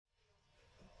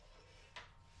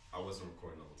wasn't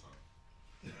recording the whole time.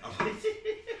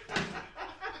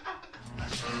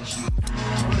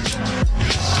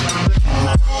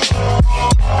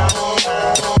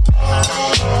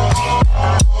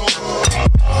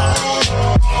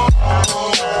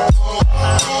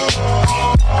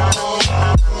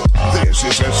 This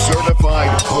is a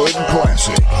certified hood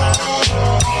classic.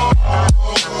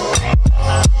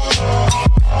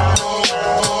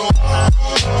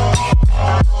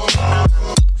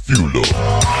 Fuel up.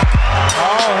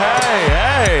 Oh,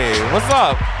 hey, what's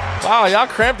up? Wow, y'all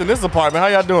cramped in this apartment. How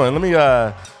y'all doing? Let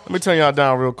me turn y'all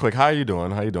down real quick. How you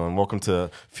doing? Welcome to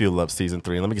Fuel Up Season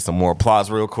 3. Let me get some more applause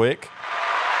real quick.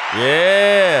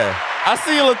 Yeah. I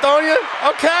see you, Lithonia.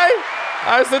 Okay.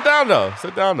 All right, sit down,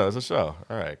 though. It's a show.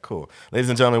 All right, cool. Ladies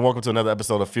and gentlemen, welcome to another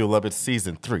episode of Fuel Up. It's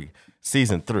Season 3.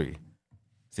 Season 3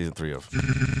 of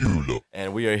Fuel Up.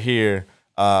 And we are here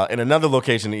in another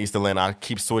location in East Atlanta. I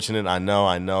keep switching it. I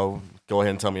know. Go ahead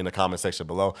and tell me in the comment section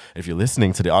below. If you're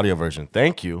listening to the audio version,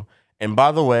 thank you. And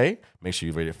by the way, make sure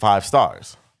you rate it 5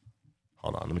 stars.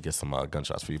 Hold on, let me get some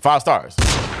gunshots for you. 5 stars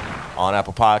on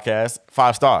Apple Podcasts,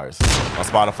 5 stars on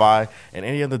Spotify, and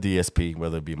any other DSP,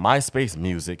 whether it be MySpace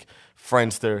Music,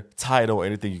 Friendster, Tidal,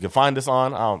 anything you can find us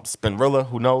on. Spinrilla,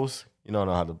 who knows? You don't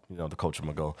know how the culture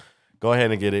will go. Go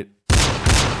ahead and get it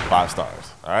 5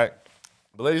 stars. All right.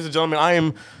 But ladies and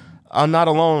gentlemen, I'm not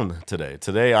alone today.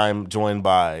 Today I'm joined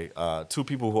by 2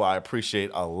 people who I appreciate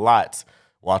a lot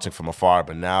watching from afar,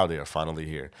 but now they are finally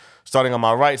here. Starting on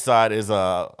my right side is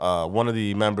one of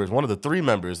the 3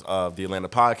 members of the Atlanta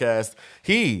podcast.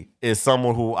 He is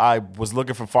someone who I was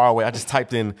looking for far away. I just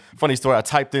typed in, funny story, I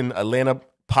typed in Atlanta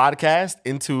podcast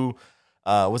into,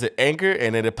 was it Anchor?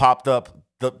 And then it popped up,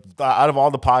 out of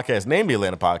all the podcasts, named the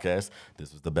Atlanta podcast,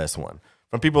 this was the best one.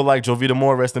 From people like Jovita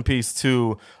Moore, rest in peace,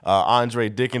 to Andre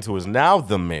Dickens, who is now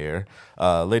the mayor.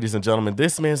 Ladies and gentlemen,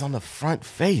 this man's on the front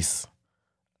face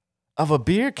of a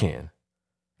beer can.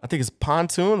 I think it's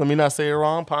Pontoon. Let me not say it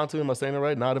wrong. Pontoon, am I saying it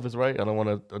right? Not if it's right. I don't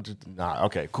want to. Nah.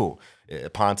 Okay, cool. Yeah,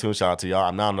 Pontoon. Shout out to y'all.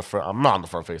 I'm not on the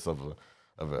front face of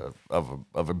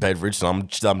a beverage, so I'm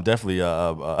definitely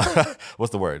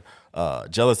what's the word?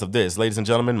 Jealous of this, ladies and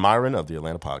gentlemen. Myron of the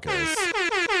Atlanta podcast.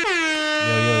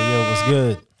 Yo, what's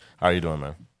good? How are you doing,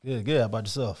 man? Good. How about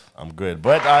yourself? I'm good,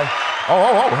 but hey,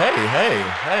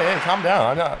 calm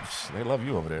down. They love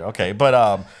you over there. Okay,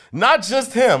 but not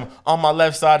just him. On my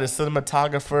left side is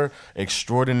cinematographer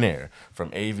extraordinaire from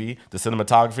AV, the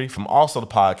cinematography, from also the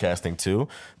podcasting too.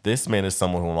 This man is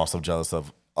someone who I'm also jealous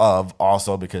of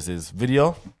also because his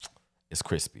video is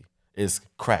crispy. It's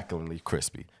cracklingly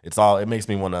crispy. It makes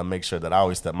me want to make sure that I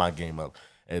always step my game up.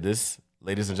 And this,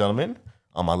 ladies and gentlemen,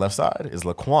 on my left side is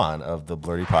Laquan of the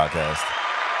Blurry podcast.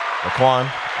 Laquan,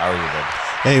 how are you, baby?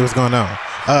 Hey, what's going on?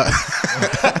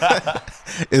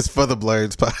 It's for the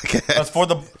Blurreds podcast. That's for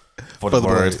the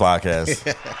Blurreds podcast.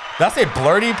 Yeah. Did I say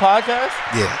Blurty podcast?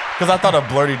 Yeah. Because I thought a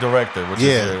Blurty director. Which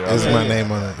is my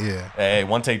name on it. Yeah. Hey,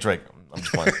 One Take Drake. I'm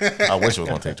just playing. I wish it was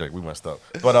One Take Drake. We messed up.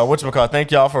 But whatchamacallit,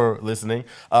 thank y'all for listening.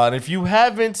 And if you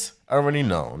haven't already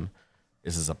known,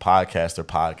 this is a podcaster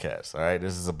podcast. All right.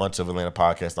 This is a bunch of Atlanta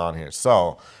podcasts on here.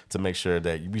 So to make sure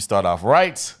that we start off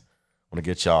right, I want to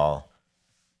get y'all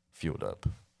fueled up.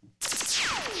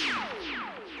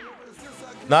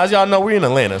 Now, as y'all know, we're in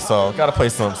Atlanta, so gotta play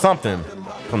something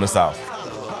from the South.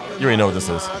 You already know what this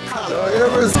is.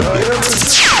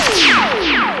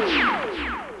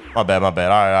 My bad. All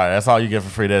right. That's all you get for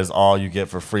free. That is all you get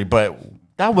for free. But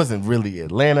that wasn't really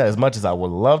Atlanta as much as I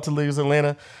would love to leave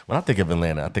Atlanta. When I think of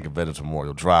Atlanta, I think of Veterans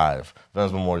Memorial Drive,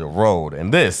 Veterans Memorial Road,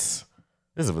 and this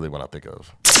is really what I think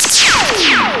of.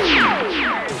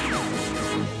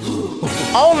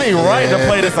 Only right to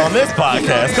play this on this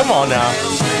podcast. Come on now.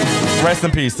 Rest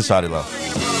in peace to Shawty Love.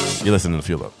 You're listening to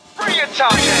Fuel Up.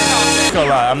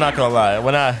 I'm not gonna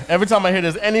lie. Every time I hear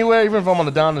this anywhere, even if I'm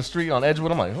down the street on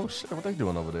Edgewood, I'm like, oh shit, what they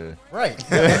doing over there? Right.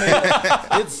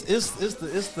 It's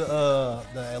the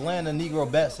Atlanta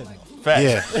Negro bat signal. Fact.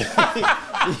 Yeah.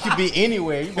 It could be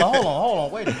anywhere. You go, hold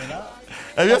on, wait a minute.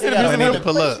 Have you seen the music video?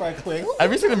 Pull up. Right quick.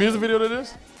 Have you seen the music video to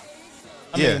this?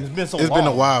 I mean, it's been so it's long. been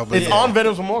a while, but It's on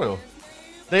Veterans Memorial.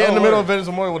 They in the middle of Veterans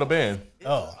Memorial with a band.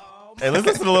 Oh. Hey, let's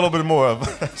listen a little bit more of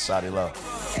Shawty Love.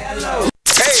 This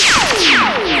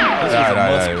is a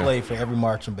must play for every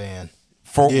marching band.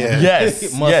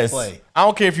 Yes. Must play. I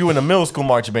don't care if you're in a middle school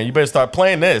marching band. You better start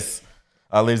playing this.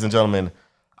 Ladies and gentlemen,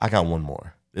 I got one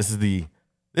more. This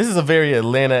is a very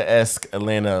Atlanta-esque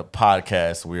Atlanta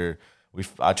podcast where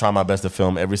I try my best to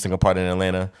film every single part in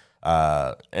Atlanta.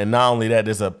 And not only that,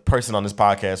 there's a person on this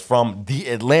podcast from the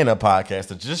Atlanta podcast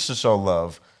that just to show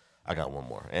love. I got one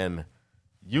more. And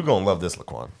you gonna love this,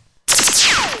 Laquan.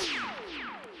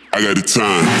 Are at a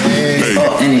time.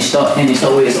 Hey. So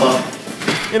it's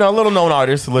you know, a little known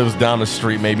artist who lives down the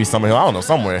street, maybe somewhere, I don't know,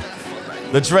 somewhere.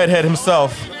 The Dreadhead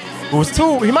himself,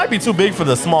 he might be too big for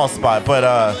the small spot,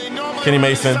 but Kenny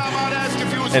Mason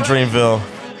and Dreamville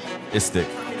is Stick.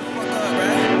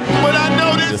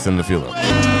 Just in the field.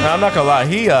 Now, I'm not gonna lie,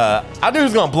 I knew he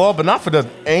was gonna blow up, but not for the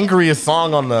angriest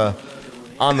song on the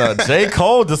J.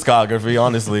 Cole discography,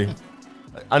 honestly.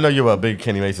 I know you're a big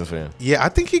Kenny Mason fan. Yeah, I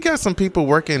think he got some people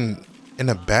working in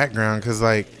the background because,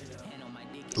 like,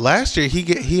 last year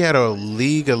he had a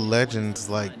League of Legends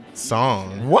like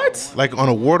song. What? Like on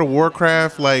a World of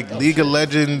Warcraft like League of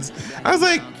Legends. I was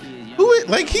like,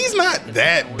 like he's not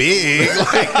that big.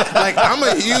 like I'm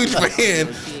a huge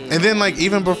fan. And then like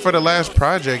even before the last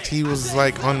project, he was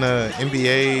like on the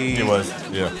NBA. He was,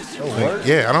 yeah. Like,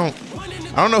 yeah, I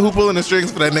don't know who pulling the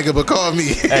strings for that nigga, but call me.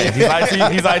 Hey,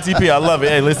 he's ITP. I love it.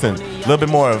 Hey, listen, a little bit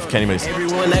more of Kenny Mason.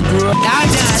 Everyone that grew up.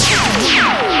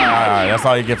 All right, that's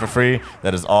all you get for free.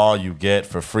 That is all you get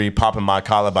for free. Popping my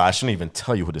collar, but I shouldn't even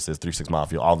tell you who this is. 3 6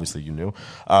 Mafia. Obviously, you knew.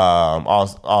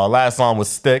 Our last song was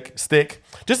Stick.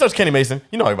 Just search Kenny Mason.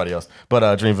 You know everybody else. But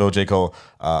Dreamville, J. Cole.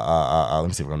 Let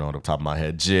me see if I know on the top of my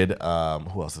head. Jid.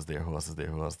 Who else is there?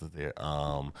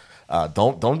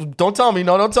 Don't tell me.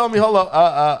 No, don't tell me. Hold up.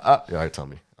 All right, tell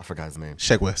me. I forgot his name.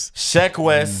 Sheck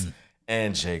West.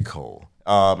 And J. Cole.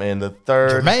 And the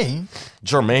third.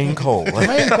 Jermaine Cole.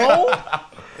 Jermaine Cole?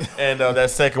 And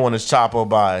that second one is Chapo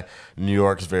by New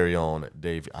York's very own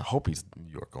Dave. I hope he's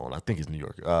New York owned. I think he's New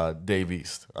York. Dave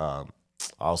East.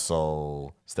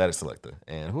 Also Static Selector.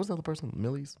 And who's the other person?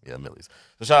 Millie's? Yeah, Millie's.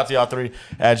 So shout out to y'all three.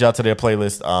 Add y'all to their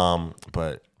playlist.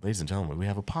 But ladies and gentlemen, we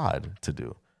have a pod to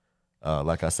do.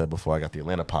 Like I said before, I got the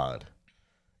Atlanta pod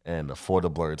and the For the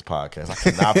Blurs podcast. I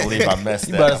cannot believe I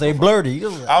messed that up. You better say Blurdy.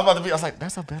 I was like,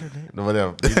 that's a better name. No,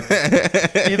 whatever.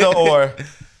 Either or.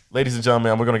 Ladies and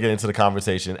gentlemen, we're going to get into the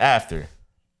conversation after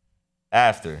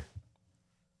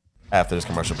this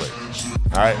commercial break.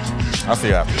 All right? I'll see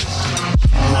you after.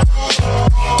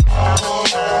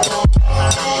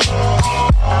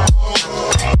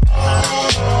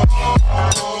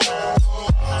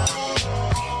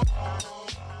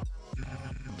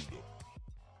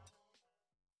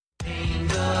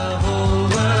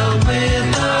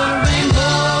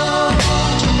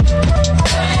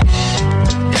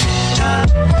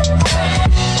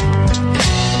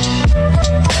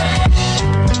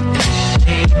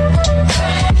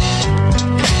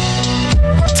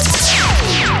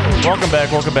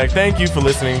 Welcome back. Thank you for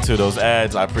listening to those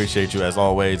ads. I appreciate you as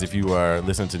always. If you are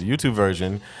listening to the YouTube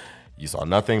version, you saw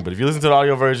nothing. But if you listen to the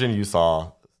audio version, you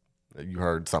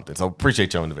heard something. So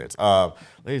appreciate you in advance.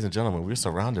 Ladies and gentlemen, we're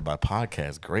surrounded by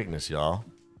podcast greatness, y'all.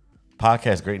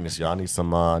 Podcast greatness, y'all. I need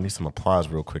some applause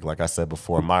real quick. Like I said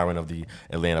before, Myron of the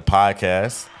Atlanta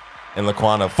podcast and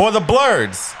Laquana for the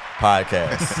Blurs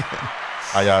podcast.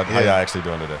 How y'all actually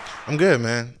doing today? I'm good,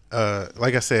 man.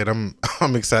 Like I said, I'm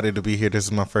excited to be here. This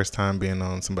is my first time being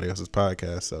on somebody else's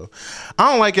podcast, so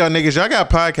I don't like y'all niggas. Y'all got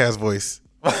podcast voice.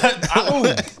 Y'all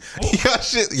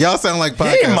sound like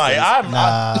podcasters.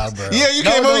 Nah, bro. Yeah, you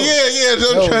came on.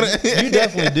 Yeah. You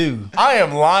definitely do. I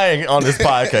am lying on this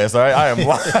podcast. All right, I am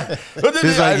lying.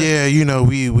 It's like, yeah, you know,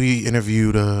 we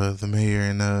interviewed the mayor,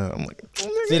 and I'm like,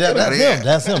 see,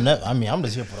 that's him. I'm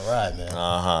just here for the ride, man.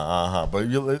 But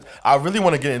I really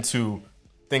want to get into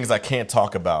things I can't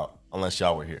talk about unless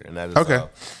y'all were here, and that is okay.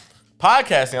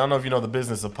 Podcasting. I don't know if you know the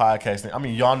business of podcasting. I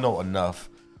mean, y'all know enough.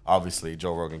 Obviously,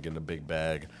 Joe Rogan getting a big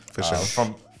bag for sure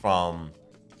from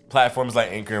platforms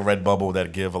like Anchor and Redbubble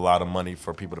that give a lot of money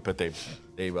for people to put they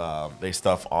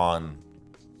stuff on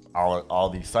all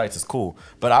these sites. It's cool,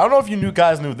 but I don't know if you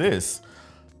guys knew this.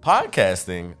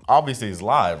 Podcasting obviously is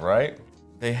live, right?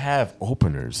 They have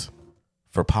openers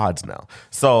for pods now,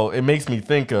 so it makes me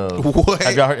think of what?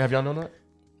 Have y'all known that?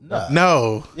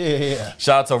 No. Yeah.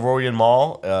 Shout out to Rory and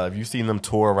Maul. If you've seen them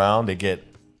tour around, they get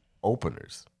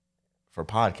openers for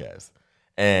podcasts.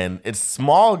 And it's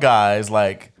small guys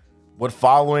like with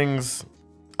followings.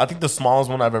 I think the smallest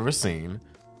one I've ever seen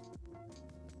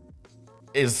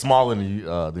is smaller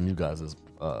than you guys'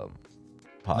 pod.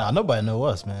 Nah, nobody know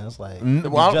us, man. It's like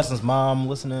Justin's mom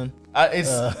listening.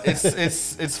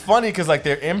 It's funny because like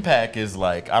their impact is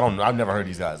like, I don't know. I've never heard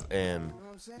these guys. And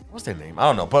what's their name? I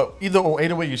don't know. But either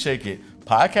way you shake it,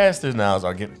 podcasters now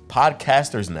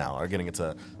are getting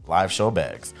into live show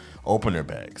bags, opener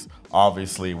bags.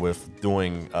 Obviously, with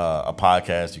doing a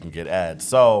podcast, you can get ads.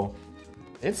 So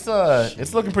it's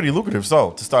looking pretty lucrative.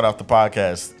 So to start off the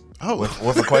podcast,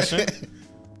 with a question,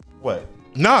 what?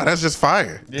 No, that's just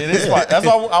fire. It is fire. That's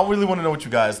why I really want to know what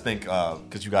you guys think,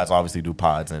 because you guys obviously do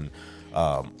pods and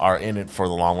are in it for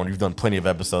the long run. You've done plenty of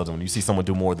episodes, and when you see someone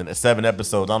do more than 7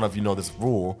 episodes, I don't know if you know this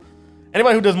rule.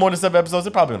 Anybody who does more than 7 episodes,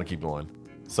 they're probably gonna keep going.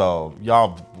 So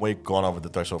y'all gone over the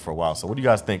threshold for a while. So what do you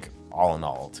guys think, all in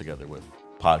all, together with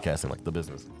podcasting, like the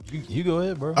business? You go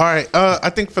ahead, bro. All right. I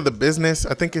think for the business,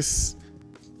 I think it's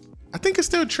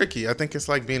still tricky. I think it's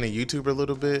like being a YouTuber a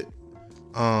little bit.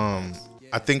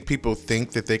 I think people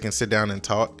think that they can sit down and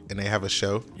talk and they have a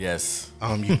show. Yes.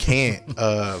 You can't.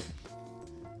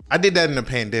 I did that in the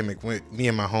pandemic with me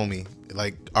and my homie.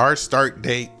 Like, our start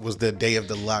date was the day of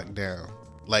the lockdown.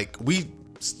 Like, we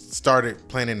started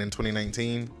planning in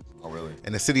 2019. Oh, really?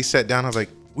 And the city shut down. I was like,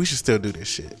 we should still do this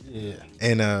shit. Yeah.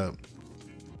 And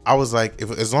I was like,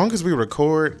 as long as we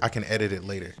record, I can edit it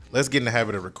later. Let's get in the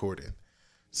habit of recording.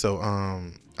 So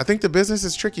I think the business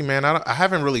is tricky, man. I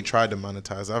haven't really tried to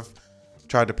monetize. I've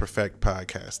tried to perfect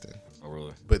podcasting. Oh,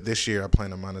 really? But this year I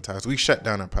plan to monetize. We shut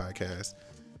down our podcast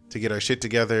to get our shit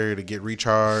together, to get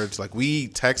recharged. Like, we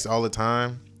text all the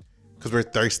time because we're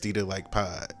thirsty to like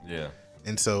pod. Yeah.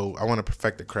 And so I want to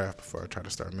perfect the craft before I try to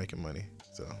start making money.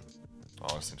 So.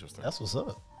 Oh, that's interesting. That's what's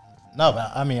up. No,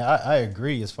 but I mean, I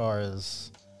agree as far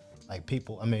as like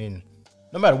people. I mean,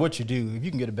 no matter what you do, if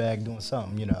you can get a bag doing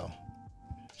something, you know,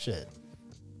 shit,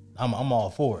 I'm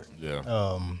all for it.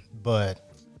 Yeah. But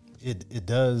it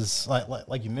does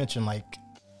like you mentioned, like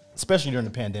especially during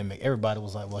the pandemic, everybody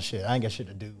was like, well, shit, I ain't got shit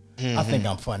to do. Mm-hmm. I think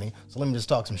I'm funny, so let me just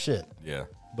talk some shit. Yeah.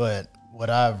 But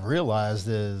what I've realized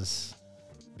is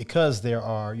because there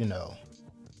are, you know,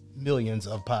 millions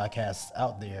of podcasts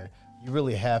out there, you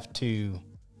really have to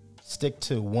stick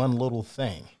to one little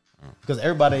thing because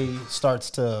everybody starts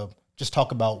to just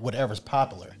talk about whatever's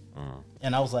popular.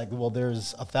 And I was like, well,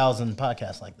 there's 1,000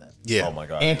 podcasts like that. Yeah. Oh my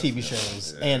God. And TV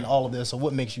shows and all of this. So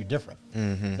what makes you different?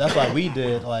 That's why we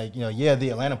did like, you know, the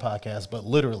Atlanta podcast, but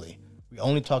literally we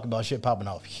only talk about shit popping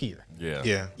off here. Yeah.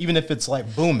 Yeah. Even if it's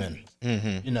like booming,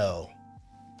 you know,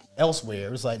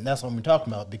 elsewhere, it's like, that's what we're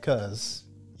talking about because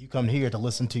you come here to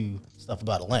listen to stuff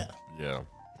about Atlanta. Yeah.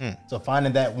 So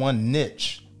finding that one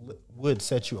niche would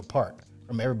set you apart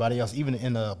from everybody else, even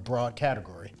in a broad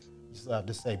category. You still have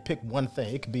to say, pick one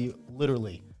thing. It could be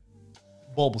literally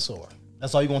Bulbasaur.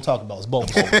 That's all you're going to talk about is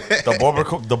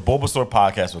Bulbasaur. The Bulbasaur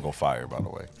podcast will go fire, by the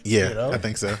way. Yeah, You know? I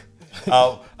think so.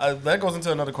 That goes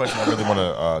into another question I really want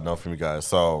to know from you guys.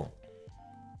 So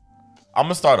I'm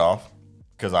going to start off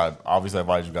because I obviously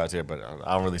invited you guys here, but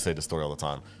I don't really say the story all the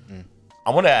time. I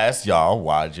want to ask y'all,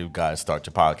 why did you guys start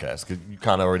your podcast? Because you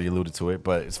kind of already alluded to it,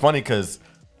 but it's funny because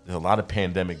there's a lot of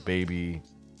pandemic baby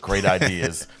great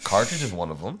ideas. Cartridge is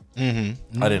one of them.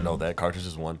 I didn't know that. Cartridge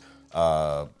is one.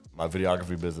 My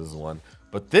videography business is one.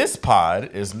 But this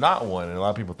pod is not one, and a lot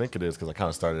of people think it is because I kind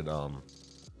of started.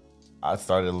 I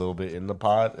started a little bit in the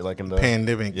pod, like in the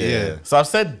pandemic. Yeah. So I've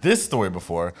said this story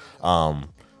before.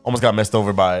 Almost got messed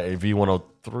over by a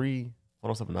V103.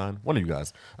 1079, one of you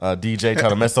guys, DJ trying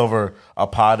to mess over a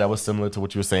pod that was similar to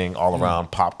what you were saying, all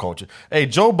around pop culture. Hey,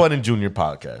 Joe Budden Jr.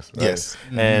 podcast, right? Yes.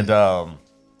 And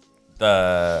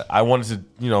I wanted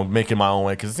to, make it my own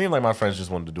way because it seemed like my friends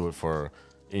just wanted to do it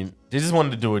they just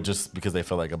wanted to do it just because they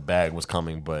felt like a bag was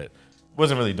coming, but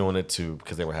wasn't really doing it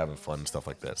because they were having fun and stuff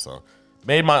like that. So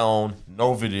made my own,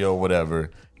 no video,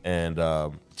 whatever. And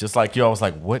just like you, I was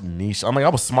like, what niche? I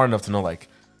was smart enough to know like,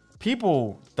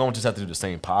 people don't just have to do the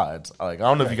same pods. Like, I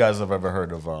don't know if you guys have ever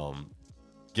heard of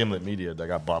Gimlet Media that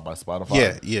got bought by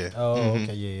Spotify. Yeah. Oh,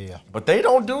 okay, yeah. But they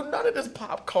don't do none of this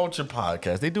pop culture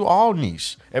podcast. They do all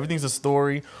niche. Everything's a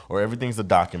story or everything's a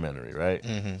documentary, right?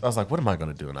 So I was like, what am I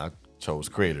going to do? And I chose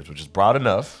creators, which is broad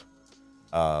enough,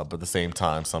 but at the same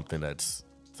time, something that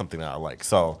I like.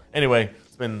 So anyway,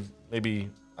 it's been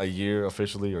maybe a year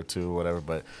officially or two, whatever,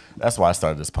 but that's why I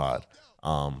started this pod.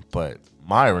 But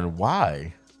Myron,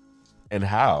 why and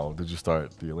how did you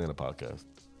start the Atlanta podcast?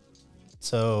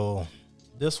 So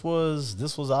this was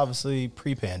obviously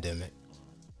pre-pandemic.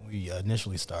 We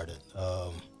initially started. I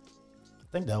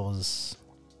think that was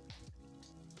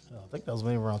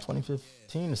maybe around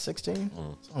 2015 to 16,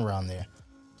 something around there.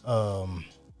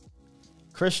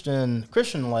 Christian,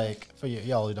 like for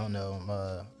y'all who don't know,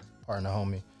 my partner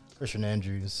homie, Christian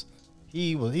Andrews,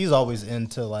 he's always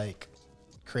into like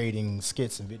creating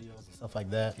skits and videos and stuff like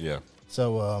that. Yeah.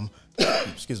 So,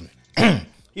 excuse me,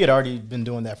 he had already been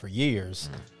doing that for years.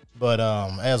 But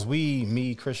as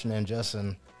me, Christian, and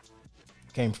Justin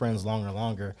became friends longer and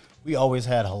longer, we always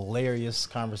had hilarious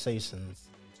conversations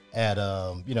at,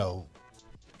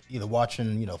 either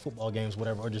watching, football games,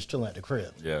 whatever, or just chilling at the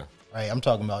crib. Yeah. Right? I'm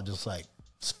talking about just like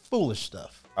foolish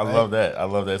stuff. I right? love that.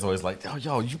 It's always like,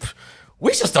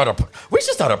 we should start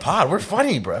a pod. We're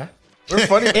funny, bruh. We're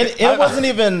funny. It wasn't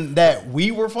even that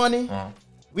we were funny.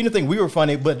 we didn't think we were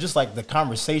funny, but just like the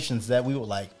conversations that we would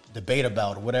like debate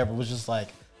about or whatever was just like,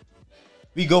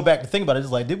 we go back to think about it. It's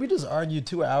like, did we just argue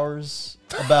 2 hours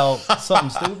about something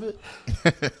stupid?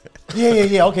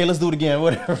 Yeah. Okay, let's do it again.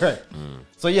 Whatever. Right.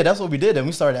 So yeah, that's what we did. And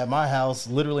we started at my house,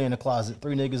 literally in the closet,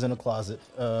 3 niggas in the closet.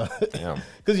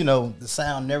 Because you know the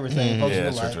sound and everything. Folks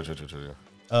were like, true.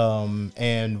 Yeah.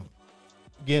 And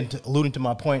again, alluding to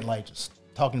my point, like just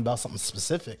talking about something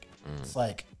specific. It's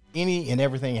like any and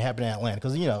everything happened in Atlanta,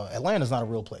 because you know Atlanta's not a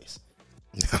real place.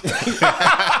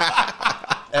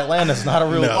 Atlanta's not a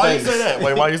real place. Why you say that?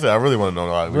 Wait, why you say that? I really want to know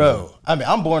why. Bro, I mean,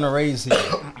 I'm born and raised here,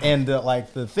 and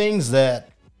like the things that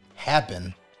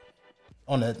happen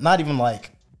on the, not even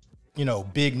like, you know,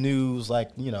 big news like,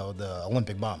 you know, the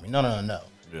Olympic bombing. No.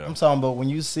 Yeah. I'm talking about when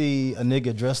you see a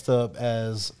nigga dressed up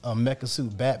as a mecha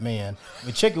suit Batman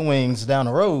with chicken wings down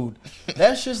the road,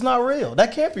 that shit's not real.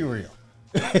 That can't be real.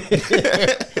 But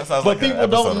like people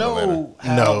don't know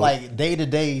how like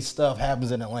day-to-day stuff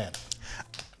happens in Atlanta.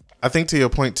 I think to your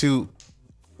point too,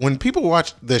 when people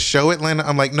watch the show Atlanta,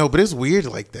 I'm like, no, but it's weird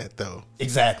like that though.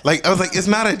 Exactly. Like I was like, it's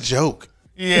not a joke.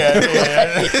 Yeah.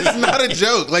 It's not a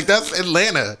joke. Like that's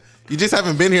Atlanta. You just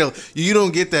haven't been here. You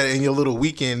don't get that in your little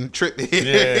weekend trip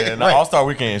here. Yeah, no, All-Star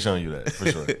Weekend ain't showing you that for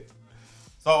sure.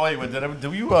 So wait,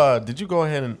 did you go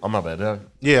ahead and? Oh my bad.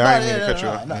 Yeah, I didn't mean to cut you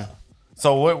off. No.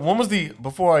 So when was the,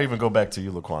 before I even go back to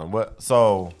you, Laquan? What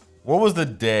was the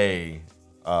day?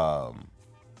 Because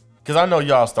I know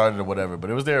y'all started or whatever, but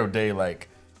it was there a day like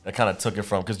that kind of took it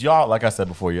from, because y'all, like I said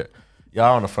before, y'all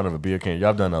on the front of a beer can.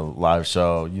 Y'all done a live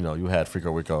show. You know, you had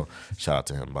Frico Rico. Shout out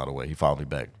to him, by the way. He followed me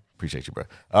back. Appreciate you,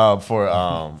 bro. For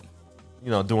you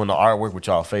know, doing the artwork with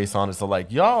y'all face on it. So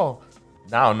like y'all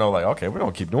now know like, okay, we're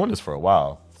gonna keep doing this for a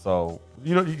while. So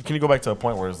you know, can you go back to a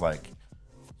point where it's like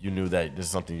you knew that this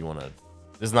is something you want to,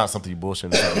 this is not something you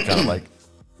bullshit, it's kind of like.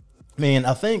 Man,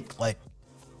 I think like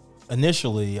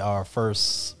initially our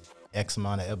first X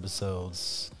amount of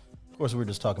episodes, of course we were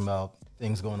just talking about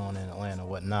things going on in Atlanta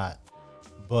and whatnot,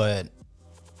 but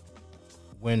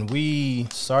when we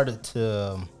started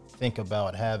to think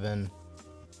about having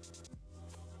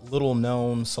little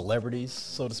known celebrities,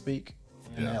 so to speak,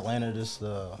 in Atlanta, just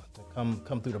to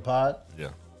come through the pod. Yeah.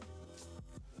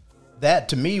 That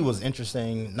to me was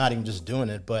interesting, not even just doing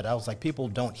it, but I was like, people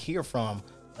don't hear from,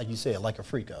 like you said, like a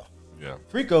Frico. Yeah.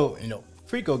 Frico, you know,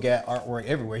 Frico got artwork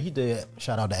everywhere. He did,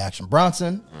 shout out to Action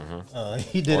Bronson.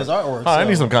 He did his artwork. I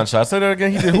need some gunshots. Say that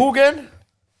again. He did who again?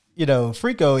 You know,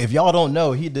 Frico, if y'all don't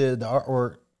know, he did the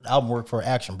artwork, album work for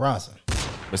Action Bronson.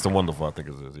 Mr. Wonderful, I think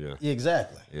it is, yeah.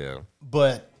 Exactly. Yeah.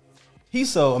 But he's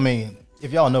so, I mean,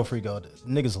 if y'all know Frico, the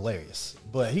nigga's hilarious.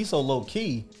 But he's so low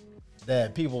key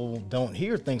that people don't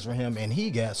hear things from him, and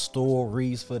he got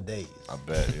stories for days. I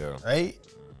bet, yeah. Right?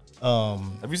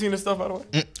 Have you seen this stuff, by the way?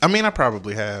 I mean, I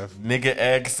probably have. Nigga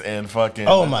X and fucking.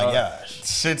 Oh my gosh.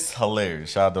 Shit's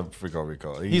hilarious. Shout out to Frico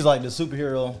Rico. He's like the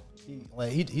superhero.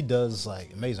 He does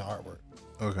like amazing artwork.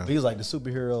 Okay. But he's like the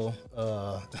superhero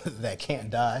that can't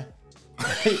die.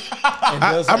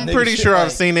 I'm pretty sure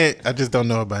I've seen it. I just don't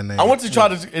know it by name. I want to try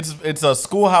to. It's a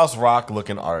Schoolhouse Rock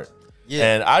looking art.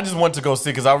 Yeah. And I just wanted to go see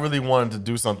because I really wanted to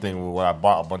do something where I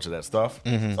bought a bunch of that stuff.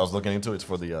 So I was looking into it. It's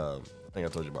for the thing I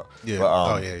told you about. Yeah.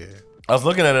 But, yeah. I was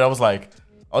looking at it. I was like,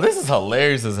 oh, this is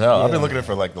hilarious as hell. Yeah. I've been looking at it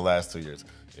for like the last 2 years.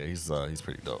 Yeah, he's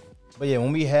pretty dope. But yeah,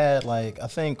 when we had like, I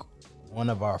think one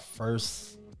of our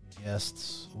first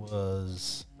guests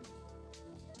was,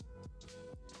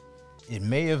 it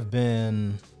may have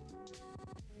been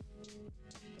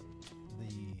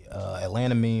the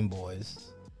Atlanta Meme Boys.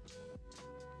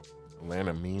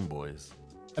 Atlanta Meme Boys.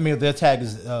 I mean, their tag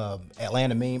is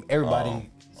Atlanta Meme. Everybody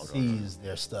sees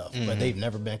their stuff, but they've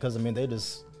never been, because I mean, they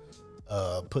just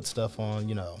put stuff on,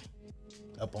 you know,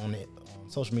 up on it on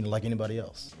social media like anybody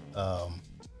else.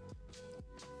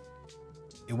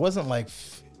 It wasn't like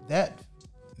that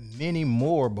many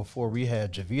more before we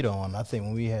had Javita on. I think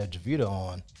when we had Javita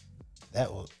on,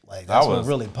 that was like that's what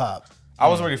really popped. I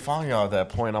was already following y'all at that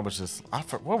point. I was just,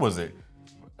 what was it?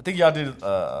 I think y'all did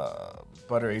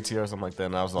Butter ATL or something like that,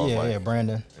 and I was like, yeah,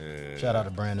 Brandon. Yeah, shout out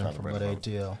to Brandon from Butter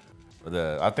ATL.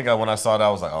 But I think when I saw that, I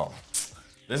was like, oh,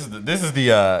 this is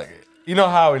the you know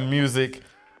how in music,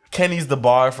 Kenny's the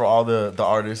bar for all the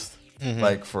artists,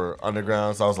 like for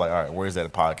underground. So I was like, all right, where's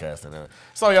that podcast? And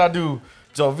so y'all do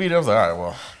Joe Vita. I was like, all right,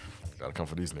 well, gotta come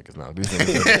for these niggas now. These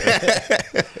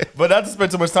niggas. But not to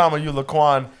spend too much time on you,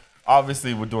 Laquan.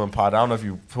 Obviously, we're doing pod. I don't know if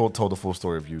you told the full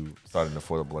story of you starting the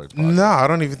For the Blurred podcast. No, I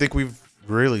don't even think we've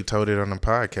really told it on the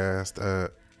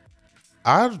podcast.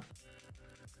 I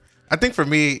think for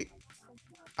me,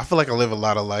 I feel like I live a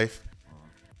lot of life,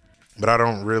 but I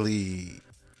don't really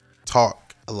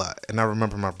talk a lot. And I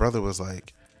remember my brother was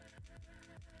like,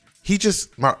 he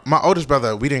just my oldest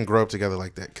brother. We didn't grow up together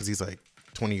like that because he's like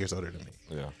 20 years older than me.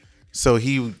 Yeah. So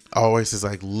he always is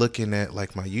like looking at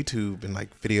like my YouTube and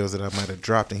like videos that I might have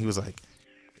dropped, and he was like,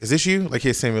 "Is this you?" Like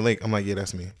he'd send me a link. I'm like, "Yeah,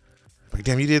 that's me." Like,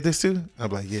 damn, you did this too?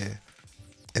 I'm like, "Yeah."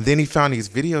 And then he found these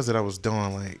videos that I was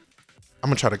doing. Like, I'm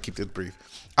gonna try to keep this brief.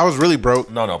 I was really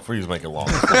broke. No, please make it long.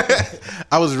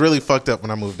 I was really fucked up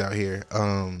when I moved out here,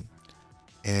 and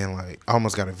like I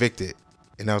almost got evicted,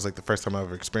 and that was like the first time I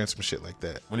ever experienced some shit like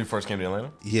that. When you first came to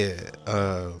Atlanta? Yeah,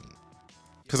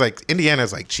 because like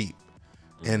Indiana's like cheap,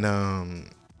 and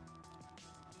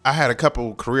I had a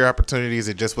couple career opportunities.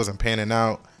 It just wasn't panning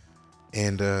out,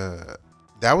 and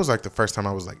that was like the first time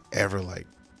I was like ever like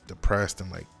depressed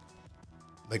and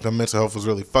like my mental health was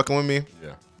really fucking with me.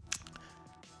 Yeah.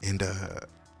 And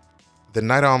the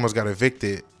night I almost got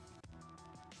evicted,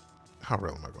 how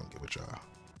real am I gonna get with y'all?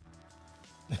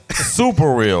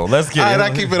 Super real. Let's get All it.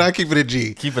 right, I keep it a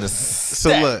G. Keep it a So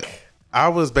stack. look, I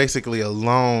was basically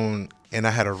alone, and I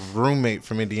had a roommate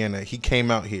from Indiana. He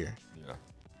came out here, Yeah.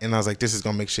 and I was like, "This is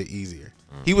gonna make shit easier."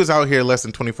 He was out here less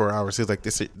than 24 hours. He was like,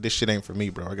 "This shit ain't for me,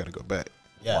 bro. I gotta go back."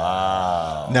 Yeah.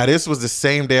 Wow. Now this was the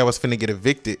same day I was finna get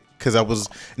evicted because I was.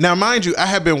 Now mind you, I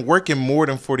had been working more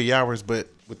than 40 hours, but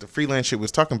with the freelance shit we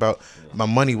was talking about, my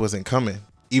money wasn't coming.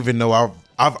 Even though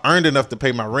I've earned enough to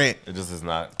pay my rent. It just is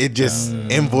not. It just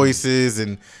invoices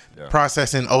and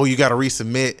processing. Oh, you got to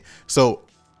resubmit. So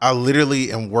I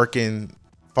literally am working,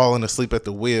 falling asleep at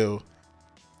the wheel,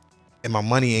 and my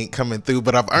money ain't coming through.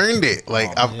 But I've earned it.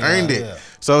 Like I've earned it. Yeah.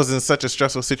 So I was in such a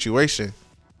stressful situation,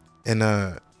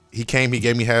 and he came. He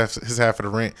gave me his half of the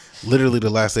rent. Literally the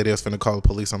last day they was finna call the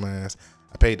police on my ass.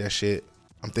 I paid that shit.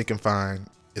 I'm thinking fine.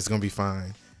 It's gonna be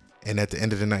fine. And at the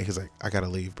end of the night, he's like, "I gotta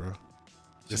leave, bro.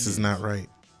 This is not right.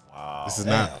 Wow. This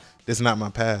is not my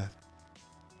path."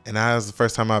 And that was the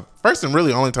first and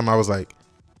really only time I was like,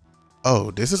 "Oh,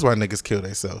 this is why niggas kill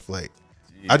themselves." Like,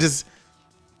 I just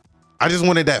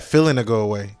wanted that feeling to go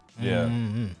away. Yeah.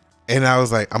 And I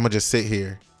was like, I'm gonna just sit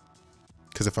here,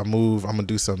 because if I move, I'm gonna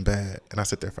do something bad. And I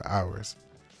sit there for hours.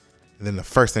 And then the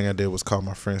first thing I did was call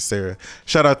my friend Sarah.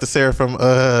 Shout out to Sarah from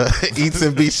Eats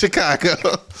and Beach,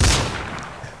 Chicago.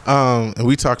 And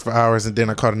we talked for hours, and then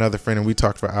I called another friend and we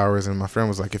talked for hours, and my friend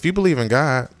was like, "If you believe in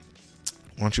God,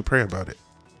 why don't you pray about it?"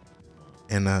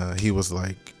 And he was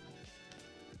like,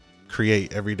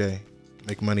 "Create every day,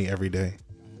 make money every day,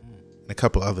 and a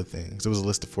couple other things." It was a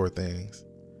list of 4 things.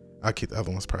 I'll keep the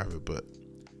other ones private,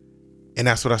 and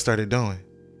that's what I started doing.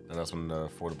 And that's when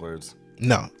For the Birds.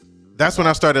 No, that's when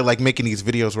I started like making these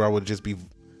videos where I would just be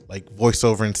like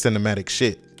voiceover and cinematic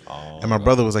shit. And my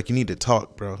brother was like, "You need to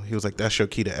talk, bro." He was like, "That's your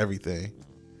key to everything."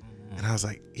 And I was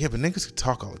like, "Yeah, but niggas who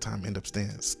talk all the time end up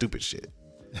saying stupid shit."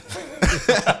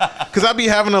 Because I be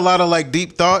having a lot of like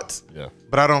deep thoughts,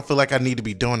 but I don't feel like I need to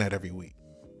be doing that every week.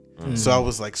 So I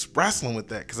was like wrestling with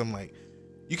that because I'm like,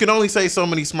 you can only say so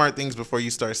many smart things before you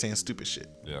start saying stupid shit.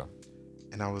 Yeah.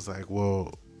 And I was like,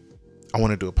 well, I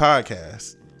want to do a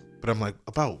podcast, but I'm like,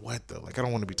 about what though? Like, I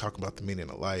don't want to be talking about the meaning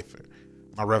of life or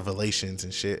my revelations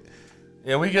and shit.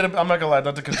 Yeah, we get. I'm not gonna lie,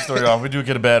 not to cut the story off. We do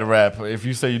get a bad rap. If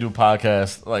you say you do a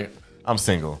podcast, like I'm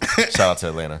single. Shout out to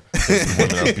Atlanta.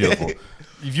 Women are beautiful.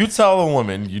 If you tell a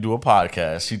woman you do a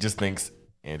podcast, she just thinks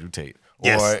Andrew Tate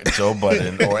or Joe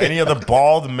Budden or any other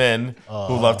bald men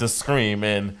who love to scream.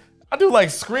 And I do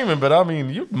like screaming, but I mean,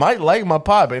 you might like my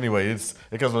pod. But anyway, it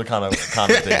comes with a kind of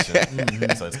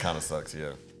connotation, so it kind of sucks.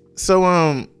 Yeah. So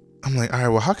I'm like, all right,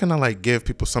 well, how can I like give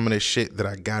people some of this shit that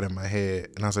I got in my head?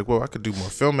 And I was like, well, I could do more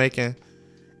filmmaking.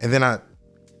 And then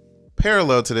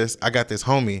parallel to this, I got this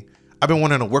homie. I've been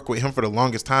wanting to work with him for the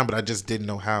longest time, but I just didn't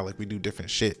know how. Like, we do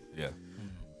different shit. Yeah.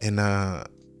 And I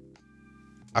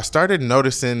started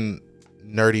noticing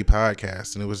nerdy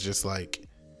podcasts, and it was just like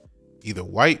either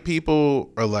white people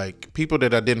or like people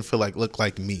that I didn't feel like looked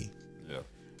like me. Yeah.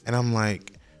 And I'm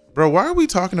like, bro, why are we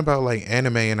talking about like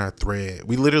anime in our thread?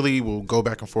 We literally will go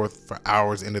back and forth for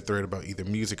hours in the thread about either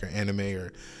music or anime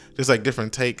or just like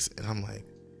different takes. And I'm like,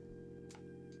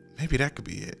 maybe that could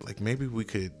be it. Like, maybe we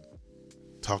could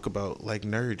talk about like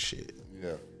nerd shit.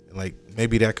 Yeah. And like,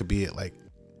 maybe that could be it. Like,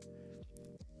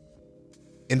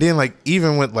 and then like,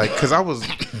 even with like, cause I was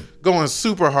going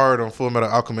super hard on Full Metal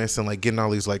Alchemist and like getting all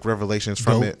these like revelations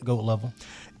from it. Goat level.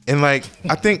 And like,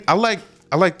 I think I like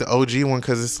the OG one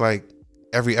cause it's like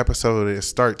every episode it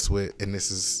starts with, and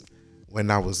this is when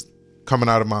I was coming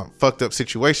out of my fucked up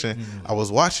situation. I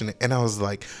was watching it and I was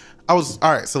like, all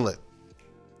right, so look,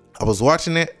 I was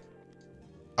watching it.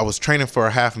 I was training for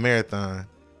a half marathon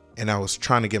and I was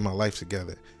trying to get my life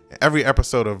together. And every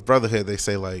episode of Brotherhood, they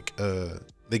say like,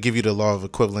 they give you the law of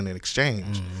equivalent and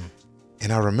exchange.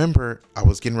 And I remember I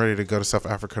was getting ready to go to South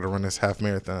Africa to run this half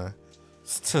marathon.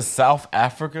 To South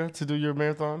Africa to do your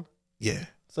marathon? Yeah.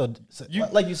 So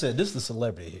like you said, this is the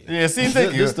celebrity here. Yeah, see,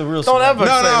 thank you. This the real Don't ever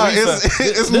No, say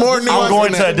it's more nuanced. I'm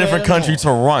going than to a that. different country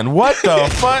to run. What the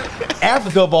fuck?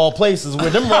 Africa of all places, where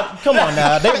them run, come on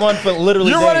now, they run for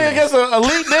literally. You're days. running against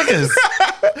elite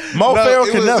niggas. Mo Farrell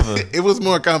it can was, never. It was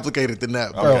more complicated than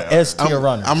that. Bro, Okay. S tier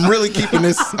runner. I'm really keeping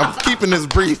this. I'm keeping this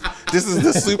brief. This is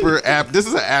the super app. This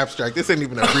is an abstract. This ain't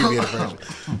even an abbreviated version.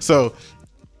 So,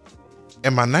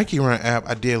 in my Nike Run app,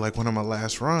 I did like one of my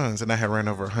last runs, and I had ran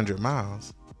over 100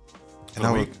 miles. For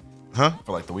the week? Huh?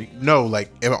 For like the week? No,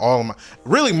 like all of my,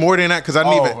 really more than that because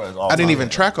I didn't even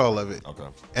track all of it. Okay.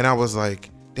 And I was like,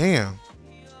 damn,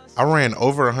 I ran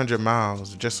over 100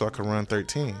 miles just so I could run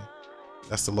 13.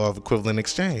 That's the law of equivalent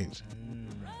exchange.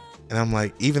 And I'm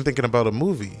like, even thinking about a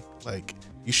movie, like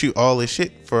you shoot all this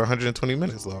shit for 120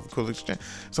 minutes, law of equivalent exchange.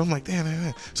 So I'm like,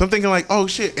 damn. So I'm thinking like, oh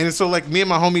shit. And so like me and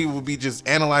my homie would be just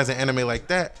analyzing anime like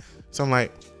that. So I'm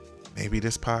like, maybe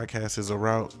this podcast is a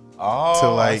route to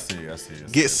like I see.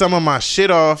 get some of my shit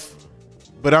off,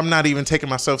 but I'm not even taking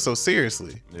myself so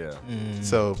seriously. Yeah.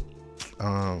 So,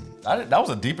 That was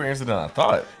a deeper answer than I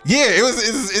thought. yeah,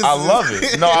 it's I love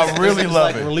it. No, I really It's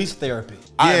love like it. release therapy.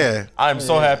 Yeah. I'm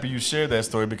so happy you shared that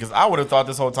story because I would have thought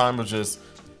this whole time was just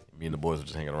me and the boys were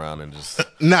just hanging around and just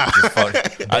Nah.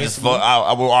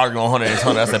 I will argue on Hunter x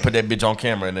Hunter. I said put that bitch on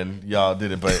camera and then y'all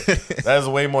did it. But that is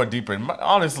way more deeper and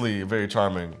honestly a very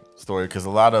charming story because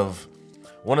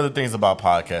one of the things about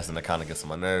podcasting that kind of gets on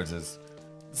my nerves is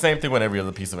the same thing with every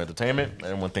other piece of entertainment.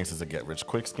 Everyone thinks it's a get rich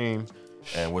quick scheme,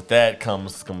 and with that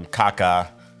comes some caca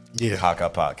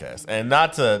podcast. And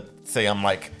not to say I'm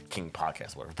like king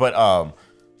podcast whatever, but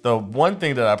the one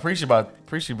thing that I appreciate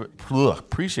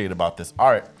about this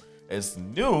art is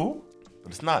new,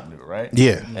 but it's not new, right?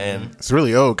 Yeah. And It's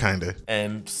really old, kind of.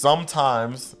 and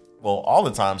sometimes, well, all the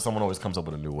time, someone always comes up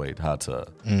with a new way how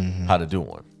to do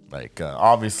one. Like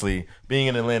obviously, being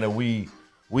in Atlanta, we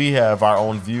have our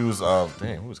own views of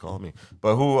who was calling me,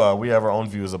 but we have our own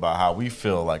views about how we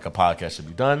feel like a podcast should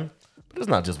be done. But there's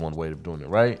not just one way of doing it,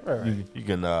 right? You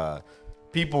can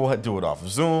people do it off of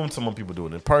Zoom. Some people do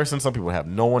it in person. Some people have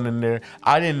no one in there.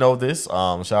 I didn't know this.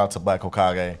 Shout out to Black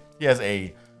Hokage. He has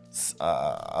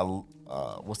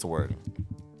what's the word?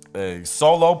 A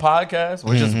solo podcast,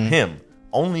 which is him,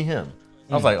 only him.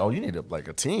 I was like, oh, you need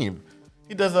a team.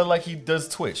 He does that like he does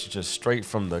Twitch, just straight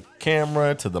from the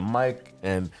camera to the mic,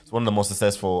 and it's one of the most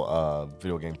successful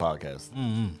video game podcasts.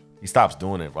 He stops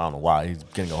doing it. I don't know why. He's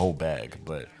getting a whole bag,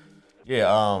 but yeah.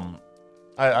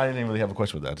 I didn't really have a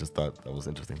question with that. I just thought that was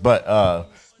interesting. But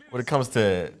when it comes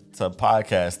to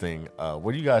podcasting,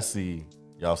 where do you guys see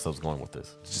yourselves going with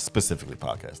this? Just specifically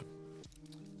podcasting.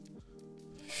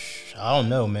 I don't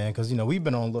know, man, because we've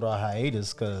been on a little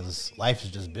hiatus because life is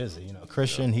just busy.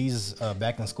 Christian, he's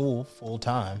back in school full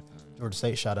time. Georgia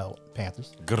State, shout out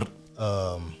Panthers.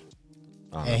 And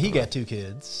he got 2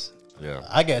 kids. Yeah,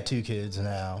 I got 2 kids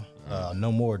now.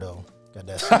 No more though. Got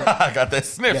that snip. I got that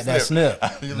snip. Got that snip.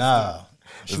 Nah.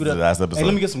 Shoot up. Hey,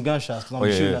 let me get some gunshots because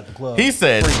I'm shooting at the club. He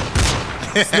said,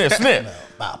 snip.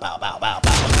 Bow, bow, bow, bow,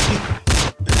 bow.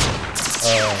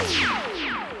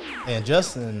 And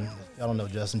Justin, y'all don't know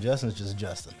Justin. Justin's just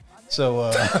Justin. So,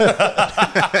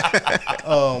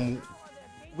 I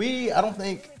don't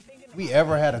think we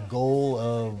ever had a goal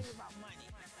of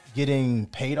getting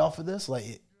paid off of this.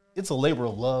 Like, it's a labor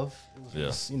of love. It was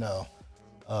just,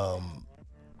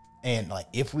 and like,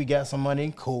 if we got some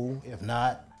money, cool. If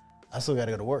not, I still got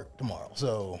to go to work tomorrow.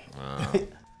 So,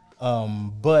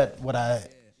 but what I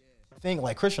think,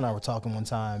 like Christian and I were talking one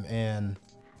time, and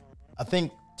I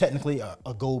think technically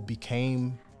a goal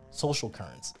became social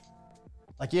currency.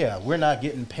 Like, yeah, we're not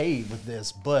getting paid with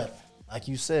this, but like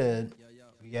you said,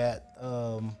 we got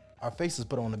our faces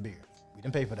put on the beer. We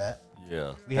didn't pay for that.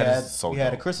 Yeah, We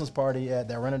had a Christmas party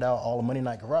that rented out all the Monday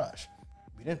Night Garage.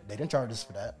 They didn't charge us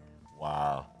for that.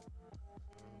 Wow.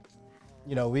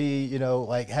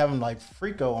 Like having like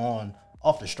Frico on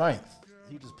off the strength.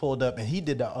 He just pulled up and he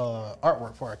did the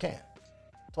artwork for our can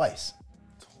twice.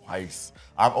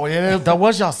 That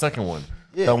was y'all second one.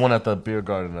 Yeah. That one at the beer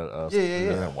garden.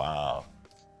 Yeah. Wow.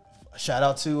 Shout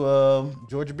out to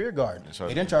Georgia Beer Garden. Sure.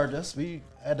 They didn't charge us. We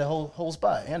had the whole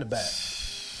spot and the back.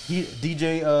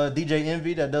 DJ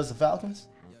Envy that does the Falcons.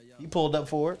 He pulled up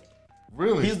for it.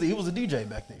 Really? He was a DJ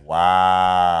back then.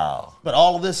 Wow. But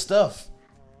all of this stuff,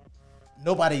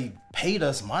 nobody paid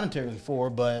us monetarily for,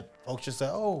 but folks just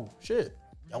said, oh, shit,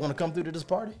 y'all want to come through to this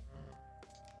party?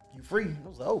 You free? I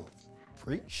was like, oh,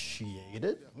 appreciate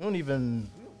it. We ain't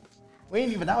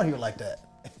even out here like that.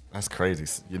 That's crazy.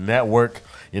 Your network.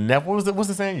 What's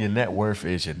the saying? Your net worth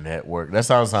is your network. That's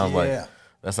how it sounds like.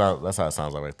 That's how it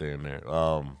sounds like right there and there.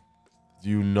 Do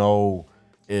you know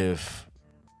if?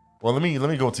 Well, let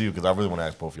me go to you because I really want to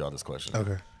ask both of y'all this question.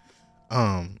 Okay.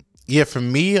 Yeah, for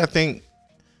me, I think,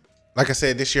 like I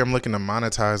said, this year I'm looking to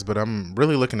monetize, but I'm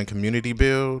really looking to community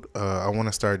build. I want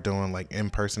to start doing like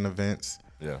in-person events.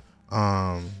 Yeah.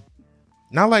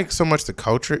 Not like so much the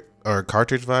cartridge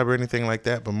vibe or anything like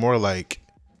that, but more like.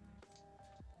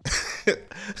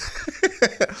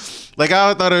 Like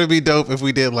I thought it would be dope if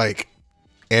we did like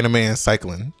anime and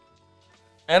cycling.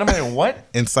 Anime and what?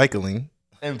 And cycling.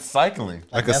 And cycling.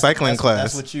 Like a cycling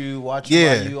class. That's what you watch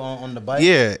while you on the bike?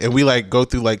 Yeah. And we like go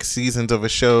through like seasons of a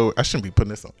show. I shouldn't be putting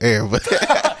this on air, but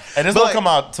and this won't come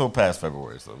out till past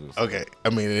February. So okay. I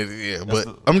mean,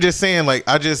 but I'm just saying, like,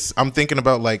 I'm thinking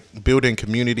about like building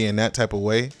community in that type of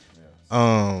way.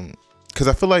 Because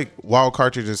I feel like Wild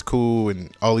Cartridge is cool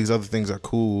and all these other things are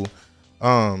cool.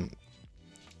 Or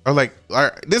like,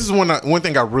 this is one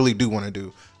thing I really do want to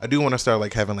do. I do want to start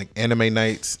like having like anime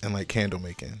nights and like candle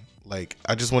making. Like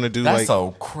I just want to do that's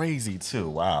so crazy too.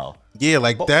 Wow. Yeah,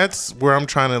 like that's where I'm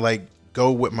trying to like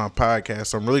go with my podcast.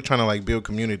 So I'm really trying to like build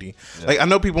community. Yeah. Like I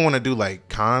know people want to do like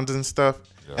cons and stuff,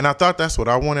 and I thought that's what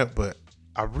I wanted, but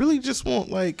I really just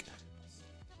want like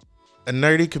a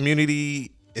nerdy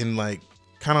community and like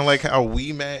kind of like how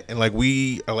we met and like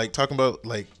we are like talking about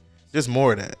like just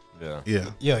more of that. Yeah.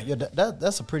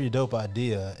 That's a pretty dope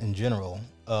idea in general.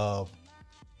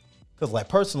 Because like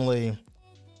personally,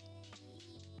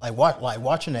 like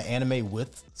watching an anime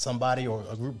with somebody or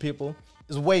a group of people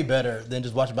is way better than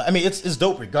just watching. I mean, it's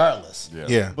dope regardless.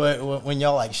 Yeah. But when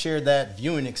y'all like share that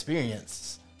viewing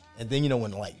experience, and then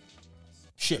when like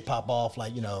shit pop off,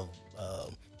 like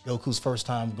Goku's first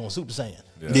time going Super Saiyan.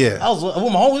 Yeah. I was with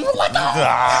my homies, like,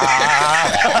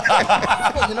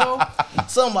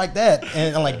 something like that,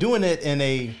 and like doing it in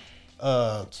a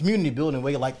community building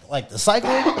way, like the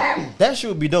cycling. That shit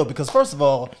would be dope because first of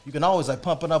all, you can always like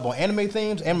pump it up on anime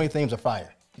themes. Anime themes are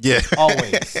fire. Yeah,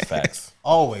 always. Facts.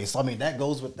 Always. I mean, that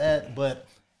goes with that, but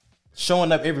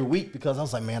showing up every week because I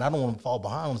was like, man, I don't want to fall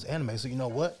behind on this anime. So you know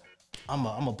what? I'm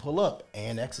gonna pull up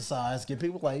and exercise, get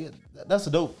people like that's a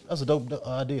dope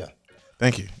idea.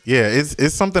 Thank you. Yeah,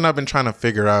 it's something I've been trying to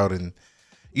figure out, and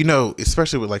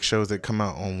especially with like shows that come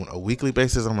out on a weekly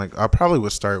basis, I'm like I probably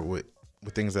would start with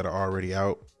things that are already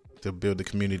out to build the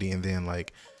community, and then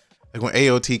like when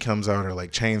AOT comes out or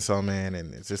like Chainsaw Man,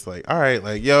 and it's just like, all right,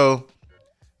 like yo,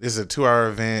 this is a 2-hour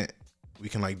event. We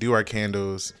can like do our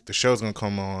candles. The show's gonna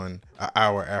come on an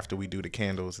hour after we do the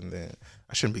candles, and then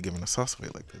I shouldn't be giving the sauce away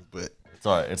like this, but it's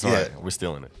all right. It's all right. We're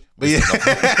stealing it. But yeah,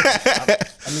 I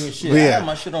mean, shit. I have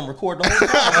my shit on record the whole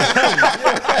time.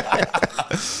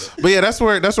 But yeah, that's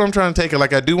where I'm trying to take it.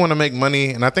 Like, I do want to make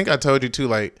money, and I think I told you too.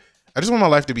 Like, I just want my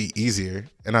life to be easier,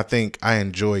 and I think I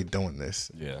enjoy doing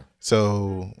this. Yeah.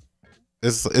 So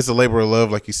it's a labor of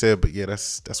love, like you said. But yeah,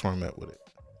 that's where I'm at with it.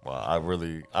 Well, I'm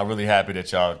really happy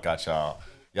that y'all got y'all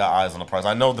eyes on the prize.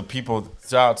 I know the people.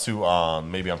 Shout out to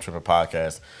Maybe I'm Tripping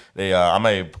podcast. They I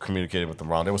may have communicated with them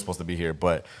wrong. They were supposed to be here,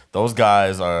 but those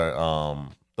guys are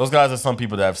some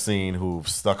people that I've seen who've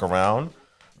stuck around.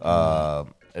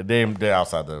 They're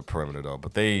outside the perimeter though,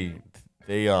 but they've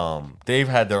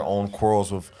had their own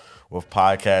quarrels with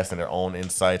podcasts and their own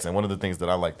insights. And one of the things that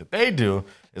I like that they do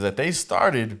is that they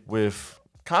started with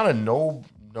kind of no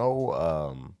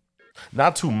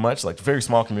not too much, like very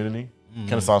small community,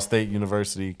 Kennesaw State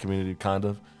University community kind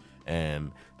of,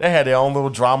 and they had their own little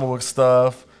drama with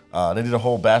stuff. They did a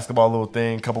whole basketball little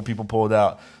thing. A couple people pulled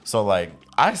out. So like,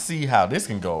 I see how this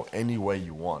can go any way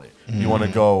you want it. You want to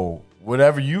go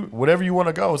whatever you want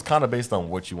to go is kind of based on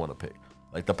what you want to pick.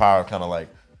 Like the power of kind of like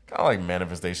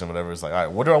manifestation, whatever. It's like, all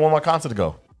right, where do I want my concert to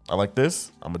go? I like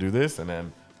this. I'm gonna do this, and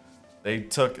then they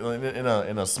took in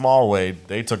a small way.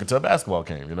 They took it to a basketball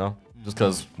game, just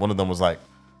because one of them was like,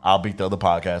 I'll beat the other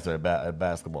podcaster at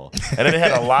basketball, and then they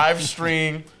had a live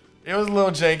stream. It was a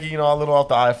little janky, a little off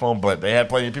the iPhone, but they had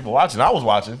plenty of people watching. I was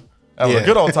watching. That was a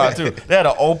good old time too. They had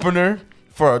an opener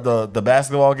for the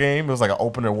basketball game. It was like an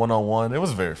opener 1-on-1. It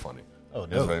was very funny. Oh,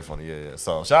 it was very funny. Yeah.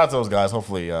 So shout out to those guys.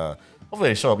 Hopefully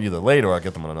they show up either later or I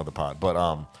get them on another pod. But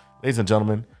ladies and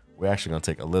gentlemen, we're actually gonna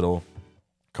take a little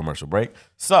commercial break.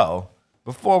 So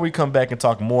before we come back and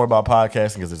talk more about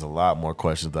podcasting, because there's a lot more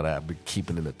questions that I've been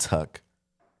keeping in the tuck.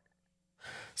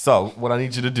 So what I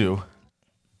need you to do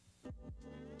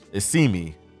is see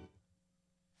me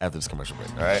after this commercial break,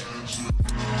 all right?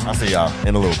 I'll see y'all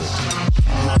in a little bit.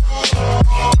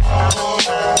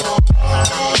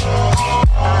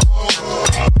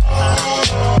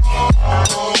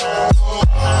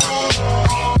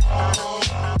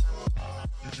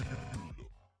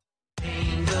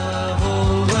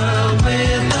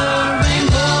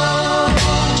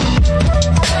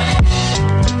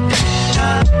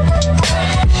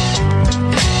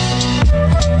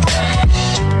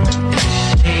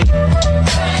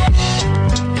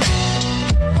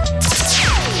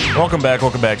 Welcome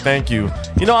back. Thank you.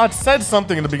 You know, I said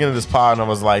something in the beginning of this pod, and I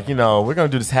was like, you know, we're gonna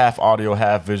do this half audio,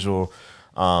 half visual.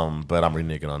 But I'm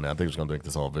reneging on that. I think we're just gonna make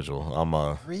this all visual. I'm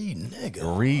reneging.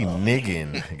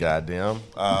 Goddamn.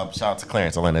 Shout out to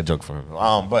Clarence. I learned that joke from him.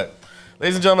 But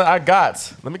ladies and gentlemen,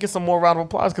 let me get some more round of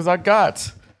applause because I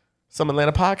got some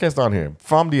Atlanta podcasts on here.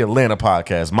 From the Atlanta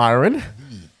podcast, Myron.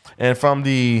 And from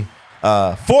the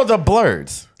For the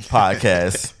Blurs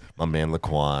podcast, my man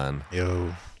Laquan.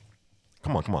 Yo.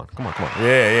 Come on.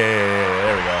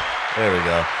 Yeah. There we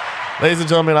go. Ladies and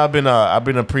gentlemen, I've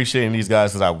been appreciating these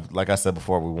guys because like I said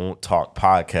before, we won't talk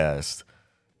podcast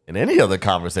in any other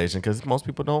conversation because most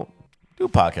people don't do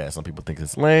podcasts. Some people think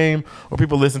it's lame, or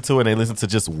people listen to it and they listen to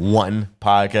just one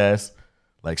podcast.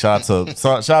 Like shout out to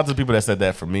the people that said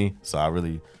that for me. So I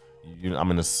really,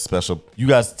 I'm in a special. You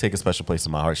guys take a special place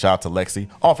in my heart. Shout out to Lexi.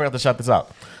 Oh, I forgot to shout this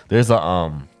out.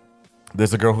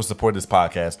 There's a girl who supported this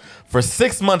podcast for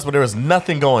 6 months, but there was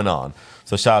nothing going on.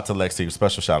 So shout out to Lexi.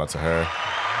 Special shout out to her.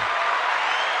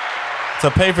 To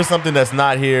pay for something that's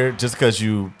not here just because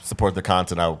you support the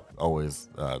content, that always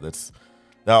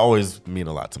mean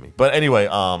a lot to me. But anyway,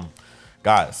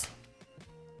 guys,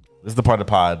 this is the part of the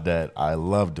pod that I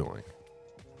love doing.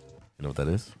 You know what that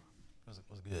is?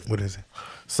 What is it?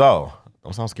 So,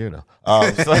 don't sound scared now.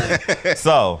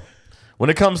 So when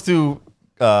it comes to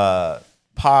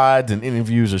pods and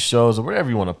interviews or shows or wherever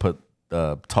you want to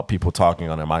put people talking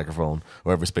on their microphone,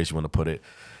 wherever space you want to put it,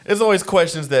 there's always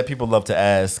questions that people love to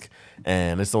ask,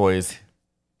 and it's always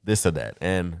this or that.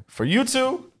 And for you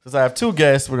two, since I have two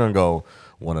guests, we're going to go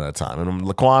one at a time. And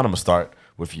Laquan, I'm going to start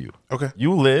with you. Okay.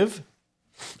 You live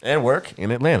and work in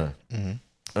Atlanta. Mm-hmm.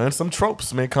 And some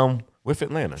tropes may come with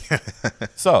Atlanta.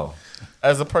 So,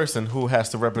 as a person who has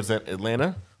to represent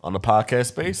Atlanta on the podcast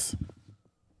space,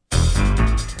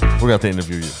 we're going to have to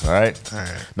interview you, all right? All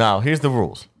right. Now, here's the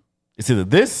rules. It's either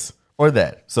this or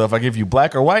that. So if I give you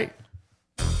black or white,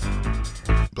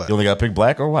 Black. You only got to pick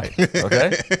black or white,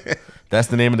 okay? That's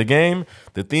the name of the game.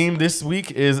 The theme this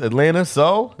week is Atlanta,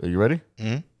 so are you ready?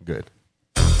 Mm-hmm. Good.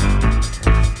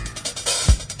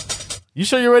 You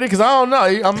sure you're ready? Because I don't know.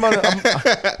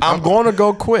 I'm going to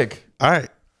go quick. All right.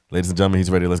 Ladies and gentlemen, he's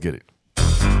ready. Let's get it.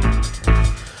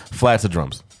 Flats or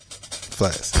drums?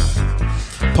 Flats.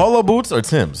 Polo boots or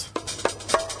Timbs?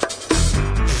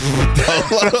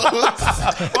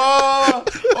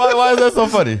 Why is that so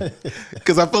funny?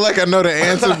 Because I feel like I know the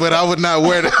answer, but I would not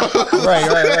wear them. Right.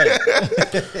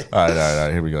 All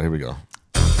right. Here we go.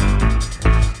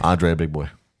 Andre, big boy.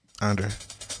 Andre.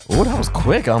 Oh, that was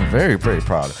quick. I'm very, very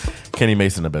proud. Kenny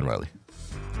Mason or Ben Riley?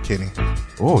 Kenny.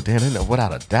 Oh, damn,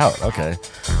 without a doubt. Okay.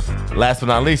 Last but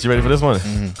not least, you ready for this one?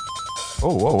 Mm-hmm.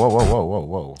 Oh,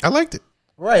 whoa. I liked it.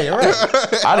 Right.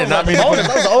 I did not mean to put it.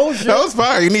 That was old shit. That was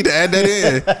fire. You need to add that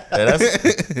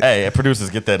in. Hey,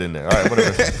 producers, get that in there. All right,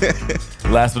 whatever.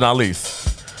 Last but not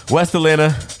least, West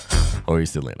Atlanta or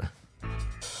East Atlanta?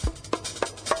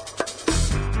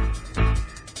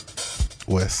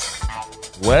 West.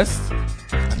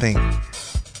 I think.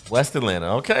 West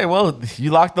Atlanta. Okay, well, you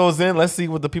locked those in. Let's see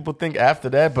what the people think after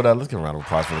that. But let's give a round of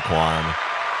applause for the Quan.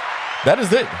 That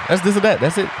is it. That's this or that.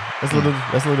 That's it. That's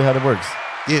literally how it works.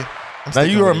 Yeah. Now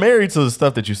you are married to the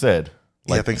stuff that you said.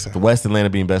 Like, yeah, I think so. The West Atlanta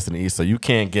being best in the East, so you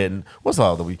can't get in. What's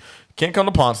all the we can't come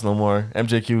to Ponce no more.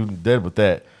 MJQ dead with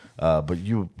that. But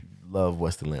you love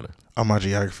West Atlanta. Oh, my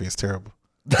geography is terrible.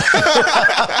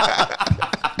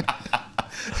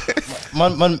 My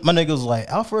nigga was like,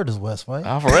 Alfred is West, right?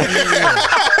 Alfred.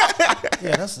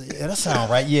 Yeah, that sound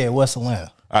right. Yeah, West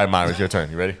Atlanta. All right, Myra, it's your turn.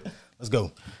 You ready? Let's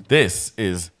go. This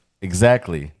is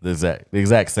exactly the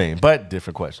exact same, but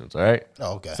different questions. All right.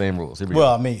 Oh, okay. Same rules. Here we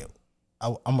Well, go. I mean,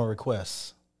 I'm a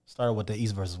request. Started with the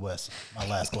East versus West. My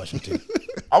last question too.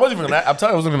 I wasn't even gonna. I'm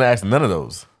telling you, I wasn't gonna ask none of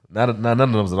those. Not none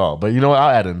of those at all. But you know what?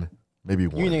 I'll add in maybe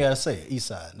one. You ain't gotta say it. East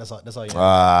side. That's all. You.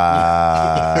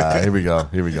 Here we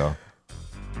go.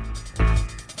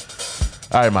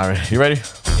 All right, Myra, you ready?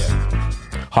 Yeah.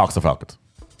 Hawks or Falcons?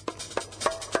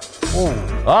 Ooh.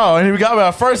 Oh, and here we got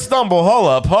our first stumble. Hold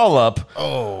up.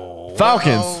 Oh.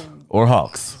 Falcons or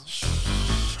Hawks?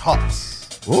 Hawks.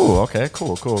 Ooh, okay,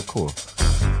 cool.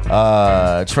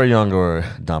 Trey Young or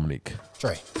Dominique?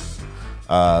 Trey.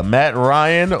 Matt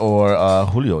Ryan or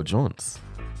Julio Jones?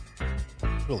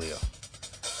 Julio.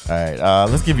 All right,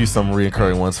 let's give you some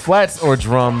reoccurring ones. Flats or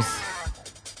drums?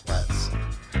 Flats.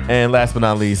 And last but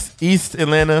not least, East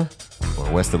Atlanta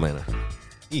or West Atlanta?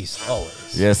 East,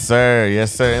 always. Yes, sir.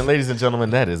 And ladies and gentlemen,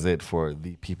 that is it for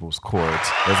the People's Court.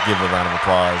 Let's give a round of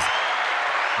applause.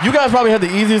 You guys probably had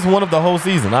the easiest one of the whole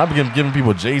season. I've been giving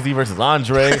people Jay-Z versus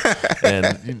Andre.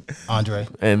 Andre.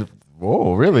 And,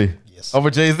 whoa, really? Yes. Over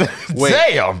Jay-Z? Wait.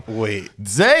 Damn. Wait.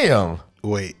 Damn.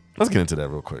 Wait. Let's get into that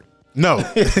real quick. No.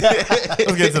 Let's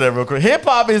get into that real quick. Hip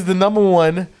hop is the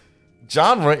 #1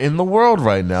 genre in the world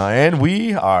right now, and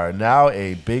we are now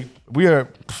we are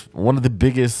one of the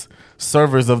biggest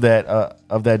servers of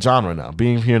that genre now.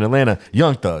 Being here in Atlanta,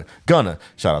 Young Thug, Gunna,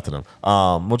 shout out to them.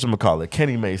 Whatchamacallit,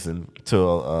 Kenny Mason, to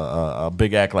a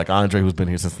big act like Andre, who's been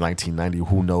here since 1990.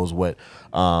 Who knows what?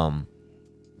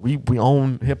 We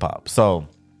own hip hop. So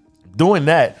doing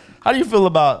that, how do you feel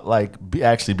about like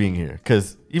actually being here?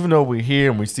 Because even though we're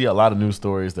here and we see a lot of news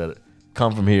stories that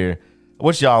come from here,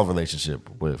 what's y'all relationship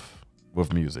with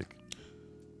music?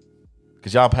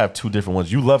 Because y'all have two different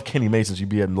ones. You love Kenny Mason, you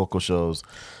be at local shows,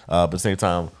 but at the same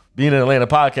time, being an Atlanta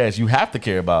podcast, you have to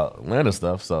care about Atlanta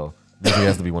stuff. So this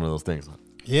has to be one of those things.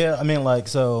 Yeah, I mean, like,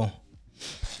 so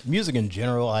music in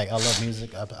general, like, I love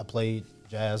music. I played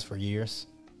jazz for years.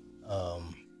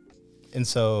 And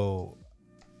so,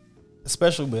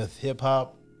 especially with hip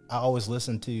hop, I always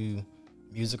listen to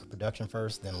music or production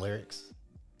first, then lyrics.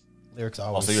 Lyrics are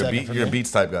always so you're a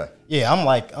beats type guy. Yeah, I'm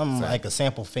like a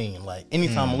sample fiend. Like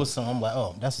anytime I listen, I'm like,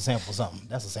 oh, that's a sample of something.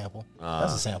 That's a sample.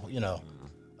 That's a sample. You know.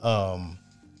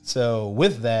 So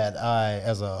with that, I,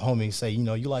 as a homie, say, you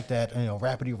know, you like that, you know,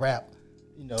 rapidy rap,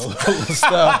 you know,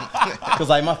 stuff. Because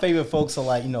like my favorite folks are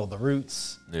like, you know, the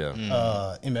Roots. Yeah.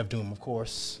 MF Doom, of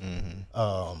course.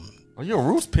 Oh, you're a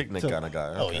Roots picnic kind of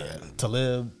guy. Oh Okay. yeah,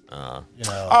 Talib. You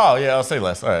know. Oh yeah, I'll say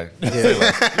less. All right. Say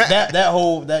less. that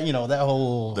whole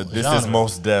This is genre.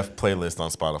 Most Def playlist on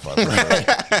Spotify.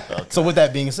 Okay. So with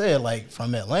that being said, like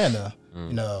from Atlanta,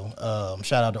 you know,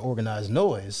 shout out to Organized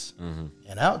Noise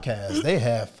and Outkast. They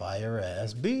have fire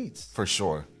ass beats. For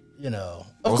sure. You know,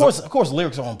 of course,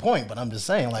 lyrics are on point, but I'm just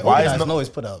saying, like, Why is Organized Noise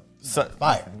put up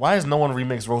fire. Why has no one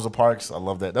remixed Rosa Parks? I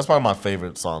love that. That's probably my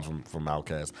favorite songs from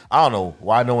Outkast. I don't know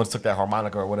why no one took that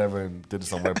harmonica or whatever and did it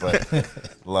somewhere, but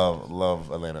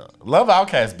love Atlanta. Love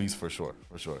Outkast beats for sure.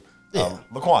 Yeah.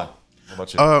 Laquan, what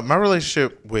about you? My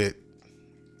relationship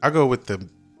I go with the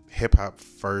hip hop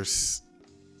first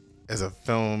as a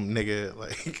film nigga.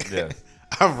 Like, Yeah.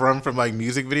 I've run from like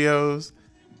music videos,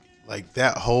 like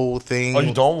that whole thing. Oh,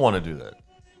 you don't want to do that?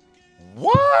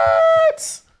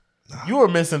 What? You were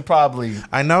missing probably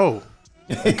I know.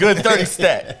 a good 30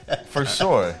 stat for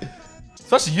sure.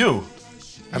 Especially you.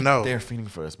 I know. They're feeding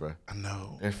for us, bro. I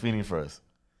know. They're feeding for us.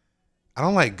 I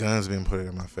don't like guns being put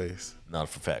in my face. Not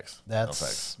for facts. No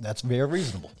facts. That's very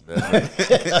reasonable.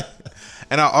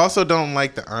 And I also don't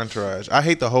like the entourage. I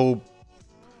hate the whole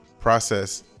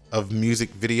process of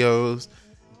music videos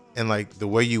and like the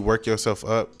way you work yourself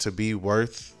up to be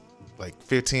worth like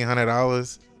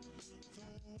 $1,500.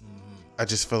 I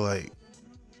just feel like,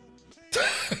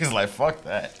 He's like, fuck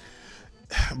that.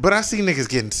 but I see niggas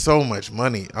getting so much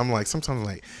money. I'm like, sometimes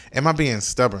like, am I being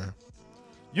stubborn?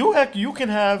 You can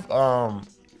have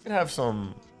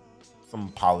some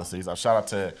policies. I shout out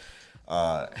to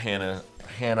Hannah.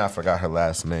 I forgot her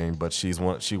last name, but she's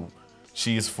for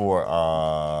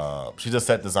she just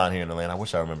set design here in Atlanta. I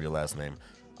wish I remember your last name.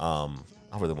 I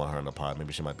really want her in the pod.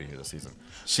 Maybe she might be here this season.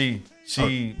 She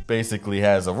basically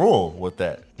has a rule with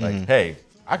that. Like, hey,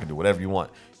 I can do whatever you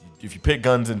want. If you pick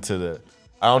guns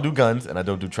I don't do guns and I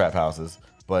don't do trap houses.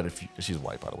 But she's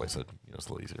white, by the way, so you know it's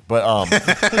a little easier. But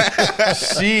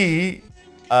she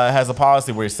has a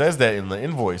policy where it says that in the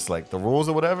invoice, like the rules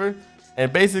or whatever.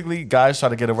 And basically, guys try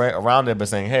to get around it by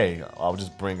saying, "Hey, I'll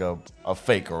just bring a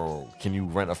fake, or can you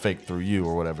rent a fake through you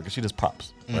or whatever?" Because she just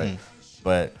pops, right?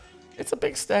 But it's a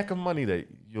big stack of money that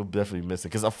you'll definitely miss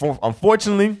it. Because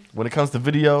unfortunately, when it comes to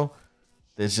video,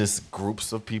 there's just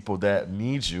groups of people that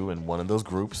need you, and one of those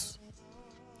groups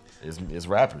is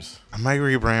rappers. I might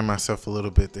rebrand myself a little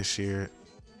bit this year.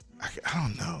 I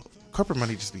don't know. Corporate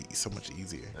money just be so much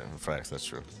easier. Yeah, in facts, that's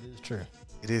true. It is true.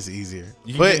 It is easier,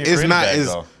 You can but get in your it's creative not bag, as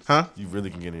though. You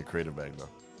really can get in your creative bag though.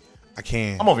 I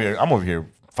can. I'm over here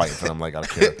fighting for them like I don't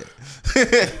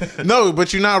care. No,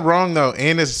 but you're not wrong though,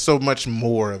 and there's so much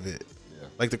more of it. Yeah.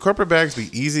 Like the corporate bags be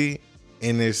easy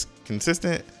and it's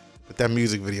consistent, but that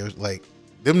music video, like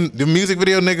the music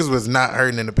video niggas was not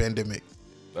hurting in the pandemic.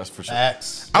 That's for sure.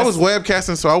 Facts. I was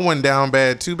webcasting, so I wasn't down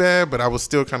too bad, but I was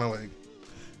still kind of like,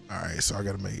 all right, so I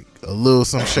gotta make a little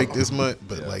some shake this month.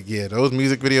 But like, yeah, those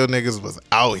music video niggas was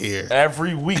out here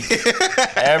every week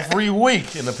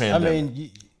in the pandemic. I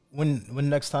mean, when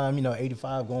next time, you know,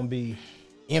 85 gonna be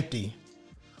empty,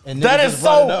 and that niggas is just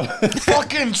so running up.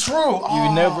 fucking true.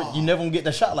 You never gonna get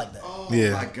the shot like that.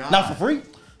 yeah. Not for free.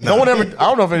 No one ever. I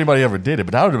don't know if anybody ever did it,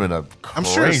 but that would have been I'm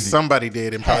crazy. sure somebody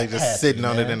did and probably Had just to, sitting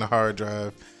on it man. in a hard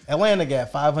drive. Atlanta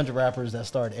got 500 rappers that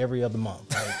start every other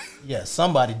month. Like, yeah,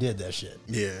 somebody did that shit.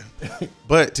 Yeah.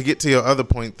 But to get to your other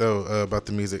point though, about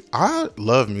the music, I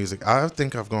love music. I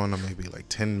think I've gone to maybe like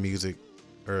 10 music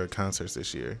concerts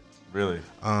this year. Really?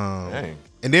 Dang.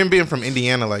 And then being from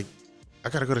Indiana, like I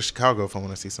gotta go to Chicago if I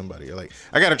want to see somebody. Or like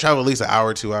I gotta travel at least an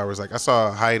hour, 2 hours. Like I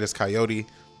saw Hiatus Coyote.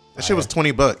 That shit was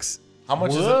 $20. How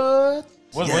much is it?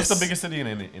 What's the biggest city in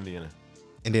Indiana?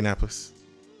 Indianapolis.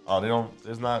 Oh, they don't.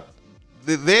 There's not.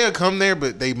 They'll come there,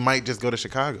 but they might just go to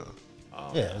Chicago.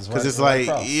 Yeah, Because it's like,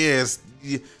 yes,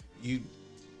 you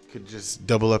could just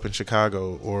double up in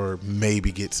Chicago or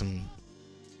maybe get some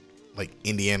like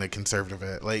Indiana conservative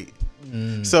at like.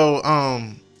 So,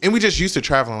 and we just used to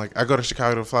traveling. Like I go to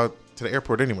Chicago to fly to the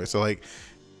airport anyway. So like,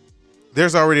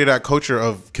 there's already that culture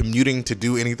of commuting to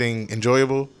do anything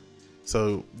enjoyable.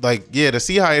 So like, yeah, to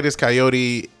see Hiatus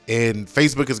Coyote and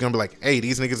Facebook is gonna be like, hey,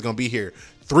 these niggas gonna be here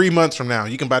 3 months from now.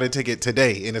 You can buy the ticket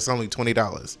today, and it's only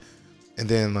 $20. And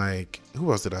then like,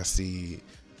 who else did I see?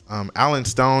 Alan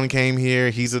Stone came here.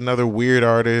 He's another weird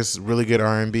artist, really good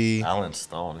R&B. Alan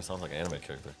Stone. It sounds like an anime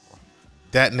character.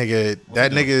 That nigga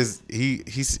is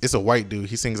he's it's a white dude.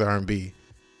 He sings R&B,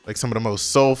 like some of the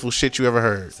most soulful shit you ever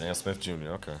heard. Sam Smith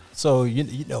Jr. Okay. So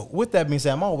you know, with that being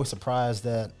said, I'm always surprised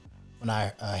that when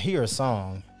I hear a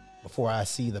song before I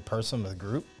see the person or the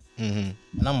group, and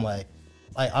I'm like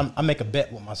I make a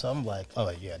bet with myself. I'm like,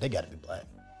 oh yeah, they got to be black.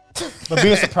 But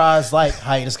being surprised, like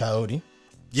Hiatus Coyote,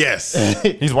 Yes.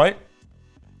 He's white?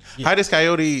 Hiatus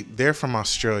Coyote, they're from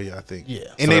Australia, I think. Yeah.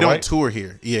 And So they don't white? tour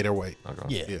here. Yeah, they're white. Okay.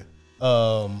 yeah, Yeah.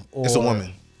 It's a or-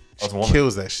 woman. Oh, it's a She woman.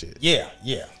 kills that shit. Yeah,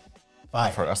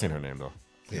 fire. I've seen her name though.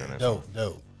 Yeah.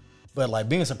 Dope. But like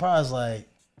being surprised, like,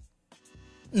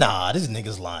 nah, this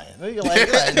nigga's lying. You're like,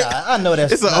 nah, I know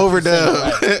that's It's an not the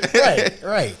overdub. same,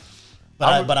 right.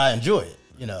 But I enjoy it,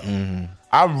 you know.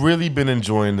 I've really been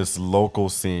enjoying this local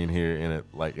scene here in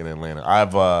Atlanta.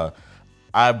 I've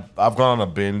gone on a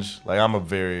binge. Like I'm one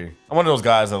of those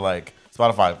guys that like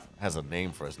Spotify has a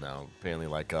name for us now. Apparently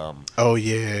like Oh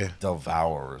yeah.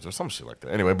 Devourers or some shit like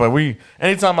that. Anyway, but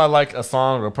anytime I like a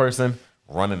song or a person,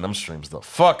 running them streams the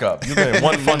fuck up. You get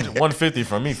 150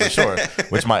 from me for sure,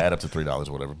 which might add up to $3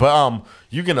 or whatever. But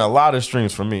you get a lot of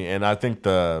streams from me, and I think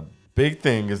the big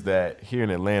thing is that here in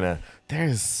Atlanta, there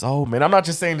is so many. I'm not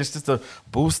just saying this just to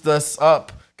boost us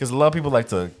up, because a lot of people like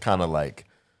to kind of like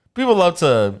people love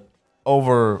to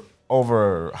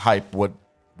over hype what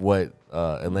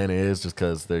Atlanta is just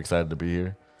because they're excited to be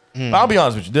here. But I'll be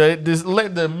honest with you,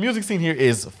 the music scene here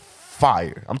is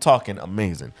fire. I'm talking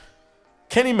amazing.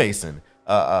 Kenny Mason,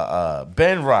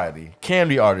 Ben Riley,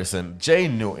 Candy Artisan, Jay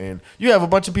Newton. You have a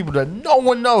bunch of people that no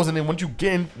one knows, and then once you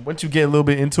get a little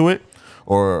bit into it,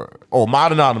 or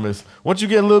Mod Anonymous, once you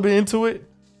get a little bit into it,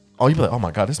 you be like, oh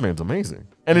my god, this man's amazing.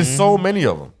 And there's so many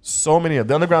of them,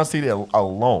 the underground scene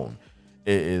alone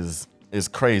is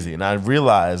crazy. And I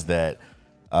realized that,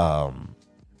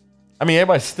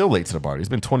 everybody's still late to the party. It's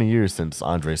been 20 years since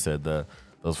Andre said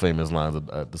those famous lines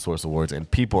at the Source Awards, and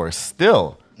people are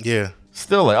still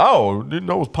like, oh, didn't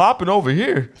know it was popping over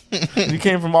here. You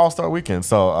came from All-Star Weekend.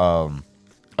 So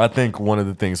I think one of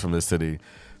the things from this city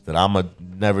that I'm going to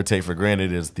never take for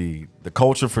granted is the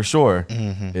culture for sure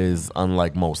is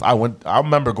unlike most. I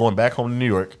remember going back home to New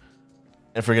York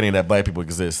and forgetting that black people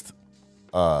exist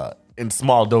in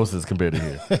small doses compared to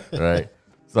here, right?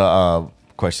 So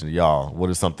question to y'all, what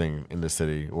is something in the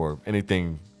city or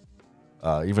anything,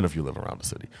 even if you live around the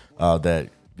city, that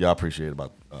y'all appreciate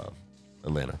about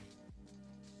Atlanta?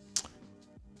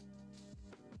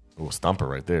 Oh, stumper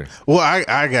right there. Well,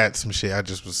 I got some shit. I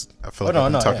feel like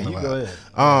I'm talking a lot. Go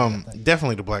ahead.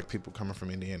 Definitely the black people coming from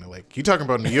Indiana. Like you talking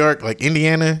about New York, like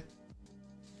Indiana,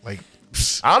 like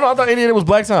I don't know. I thought Indiana was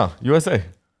Blacktown, USA.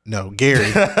 no, Gary.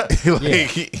 I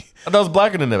thought it was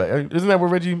blacker than that. Isn't that where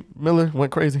Reggie Miller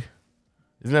went crazy?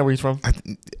 Isn't that where he's from? I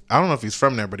don't know if he's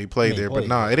from there, but he played there. But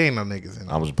no, it ain't no niggas in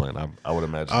I there. was just playing. I would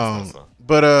imagine.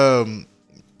 But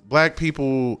black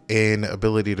people and the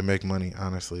ability to make money,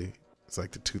 honestly, it's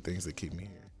like the two things that keep me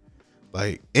here.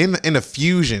 Like in the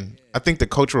fusion, I think the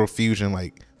cultural fusion,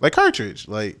 like Cartridge,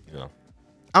 like Yeah.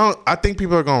 I think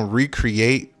people are gonna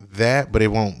recreate that, but it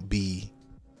won't be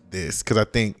this, because I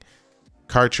think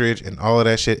Cartridge and all of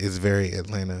that shit is very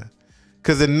Atlanta.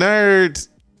 Because the nerds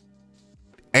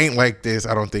ain't like this,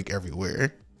 I don't think,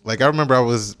 everywhere. Like I remember I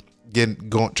was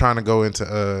trying to go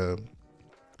into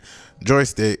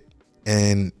Joystick,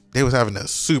 and they was having a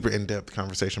super in-depth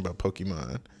conversation about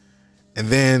Pokemon. And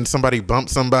then somebody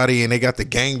bumped somebody and they got the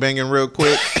gang banging real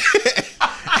quick.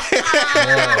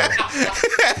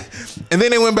 And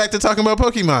then they went back to talking about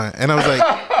Pokemon. And I was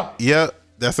like, yep,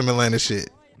 that's some Atlanta shit.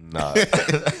 Nah.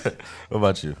 What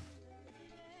about you?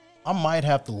 I might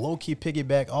have to low-key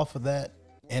piggyback off of that.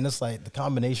 And it's like the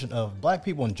combination of black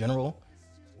people in general,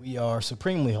 we are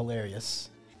supremely hilarious.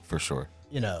 For sure.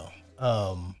 You know,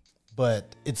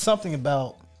 but it's something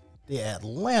about the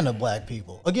Atlanta black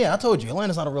people. Again, I told you,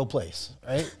 Atlanta's not a real place,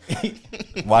 right?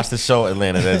 Watch the show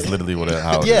Atlanta. That's literally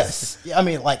how it is. Yes. Yeah, I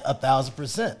mean, like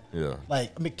 1,000%. Yeah.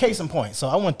 Like, I mean, case in point. So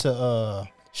I went to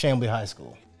Chamblee High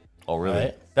School. Oh, really?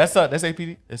 Right? That's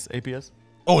APD? It's APS?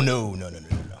 Oh, no.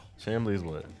 Chamblee is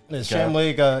what? It's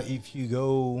Chamblee, if you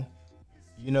go,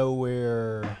 you know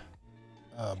where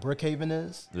Brookhaven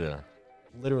is? Yeah.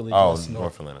 Literally Oh, just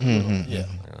North Atlanta. Yeah.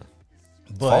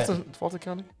 But Fulton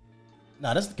County?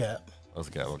 nah, that's the Cap. That's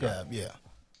the Cap. Okay. Cap, yeah.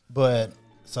 But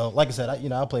so, like I said,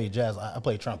 I played jazz. I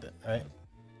played trumpet, right,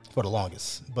 for the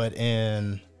longest. But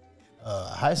in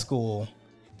high school,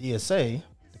 DSA,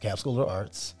 the Cap School of the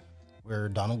Arts, where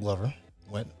Donald Glover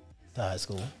went to high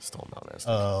school. Still not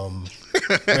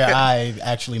that. Where I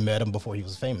actually met him before he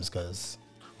was famous, because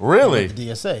Really? the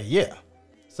DSA, yeah.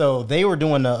 So they were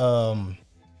doing a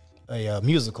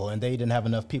musical, and they didn't have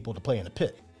enough people to play in the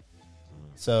pit.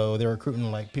 So they're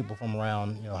recruiting like people from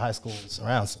around, high schools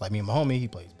around. So like me and my homie, he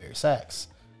plays Barry sax.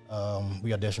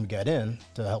 We auditioned, we got in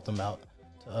to help them out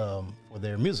for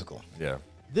their musical. Yeah.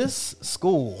 This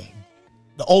school,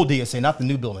 the old DSA, not the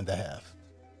new building they have,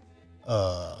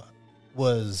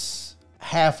 was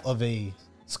half of a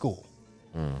school.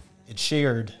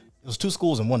 It was two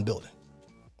schools in one building.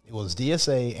 It was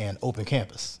DSA and Open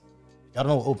Campus. Y'all don't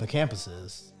know what Open Campus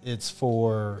is. It's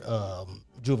for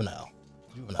juveniles.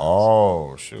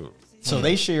 Oh, shoot. So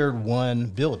they shared one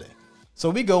building. So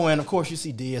we go in, of course, you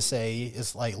see DSA.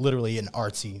 It's like literally an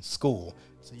artsy school.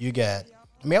 So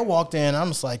I walked in, I'm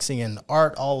just like seeing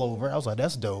art all over. I was like,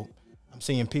 that's dope. I'm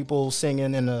seeing people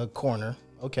singing in the corner.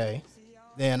 Okay.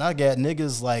 Then I got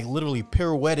niggas like literally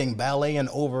pirouetting, balleting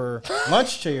over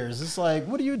lunch chairs. It's like,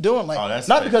 what are you doing? Like, that's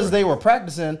not because different. they were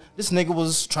practicing. This nigga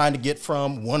was trying to get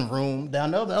from one room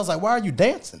down the other. I was like, why are you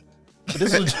dancing? But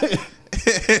this was,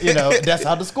 that's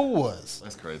how the school was.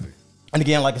 That's crazy. And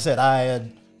again, like I said, I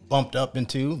had bumped up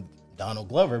into Donald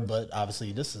Glover, but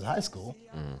obviously this is high school,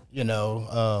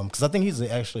 because I think he's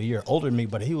actually a year older than me,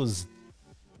 but he was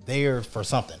there for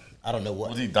something. I don't know what.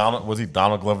 Was he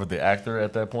Donald Glover, the actor,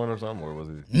 at that point or something, or was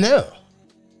he? No.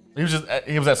 He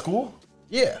was at school.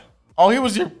 Yeah. Oh, he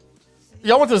was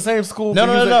y'all went to the same school. No.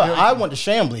 I went to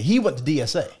Chamblee. He went to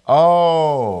DSA.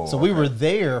 Oh. So we were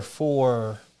there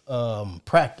for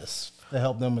practice to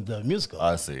help them with the musical.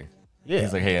 I see. Yeah.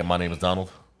 He's like, hey, my name is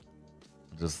Donald.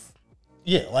 Just.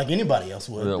 Yeah, like anybody else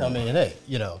would. Yeah. I mean, hey,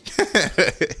 So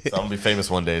I'm gonna be famous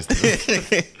one day.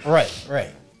 Right.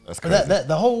 That's crazy. That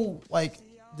the whole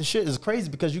the shit is crazy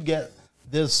because you get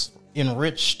this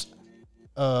enriched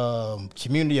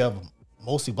community of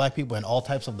mostly black people and all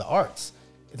types of the arts.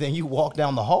 And then you walk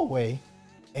down the hallway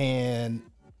and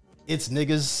it's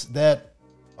niggas that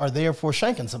are there for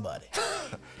shanking somebody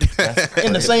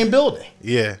in the same building.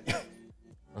 Yeah.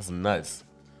 That's nuts.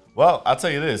 Well, I'll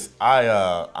tell you this.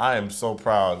 I am so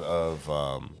proud of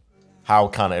how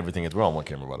kind of everything is. We're on one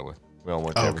camera, by the way. We're on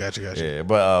one camera. Gotcha. Yeah,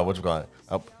 but what you got?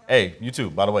 Hey, you too,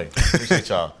 by the way. Appreciate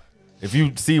y'all. If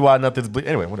you see why nothing's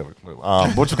anyway, whatever.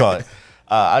 What you call it?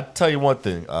 I tell you one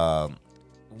thing.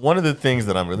 One of the things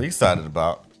that I'm really excited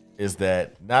about is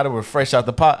that now that we're fresh out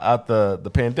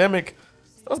the pandemic,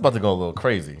 I was about to go a little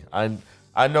crazy.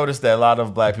 I noticed that a lot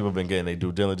of black people have been getting their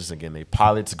due diligence and getting their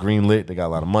pilots greenlit. They got a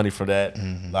lot of money for that,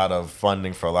 a lot of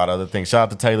funding for a lot of other things. Shout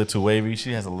out to Taylor Too Wavy.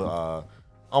 She has a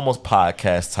almost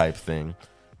podcast type thing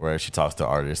where she talks to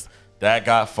artists. That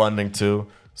got funding too.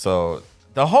 So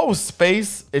the whole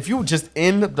space, if you just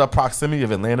in the proximity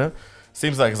of Atlanta,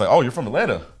 seems like it's like, oh, you're from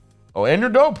Atlanta. Oh, and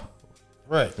you're dope.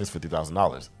 Right. It's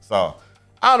 $50,000. So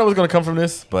I don't know what's gonna come from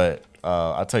this, but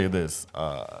I'll tell you this.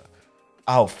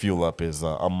 I hope Fuel Up is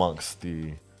amongst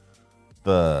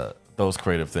those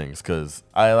creative things, because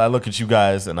I look at you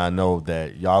guys and I know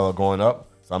that y'all are going up.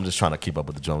 So I'm just trying to keep up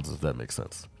with the Joneses, if that makes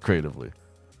sense, creatively.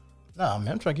 Nah,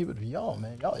 man, I'm trying to keep it for y'all,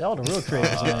 man. Y'all the real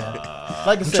creators, man.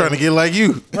 Like I said, Trying to get like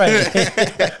you. right.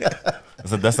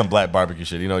 That's some black barbecue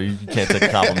shit. You can't take a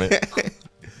compliment.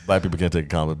 Black people can't take a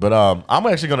compliment. But I'm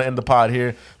actually going to end the pod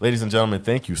here. Ladies and gentlemen,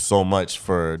 thank you so much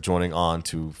for joining on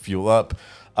to Fuel Up.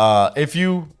 If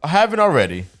you haven't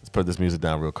already, let's put this music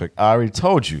down real quick. I already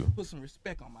told you. Put some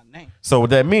respect on my name. So what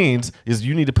that means is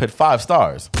you need to put 5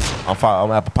 stars on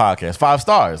Apple Podcasts, 5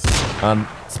 stars on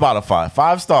Spotify,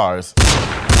 5 stars.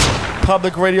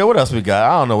 Public radio. What else we got?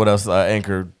 I don't know what else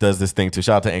Anchor does this thing to.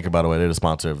 Shout out to Anchor, by the way. They're the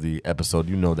sponsor of the episode.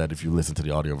 You know that if you listen to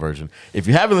the audio version. If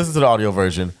you haven't listened to the audio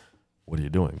version, what are you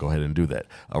doing? Go ahead and do that.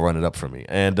 I'll run it up for me.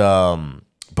 And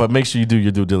but make sure you do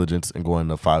your due diligence and go in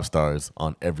the 5 stars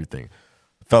on everything.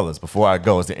 Fellas, before I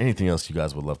go, is there anything else you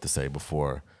guys would love to say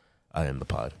before I end the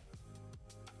pod?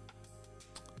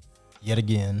 Yet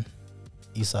again,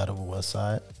 east side over west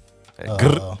side.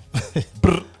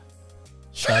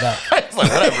 Shout out. It's like,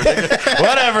 whatever, nigga.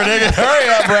 Whatever, nigga. Hurry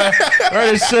up, bro.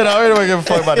 Hurry this shit up. I don't give a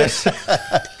fuck about that shit.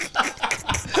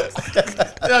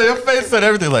 Yeah, your face said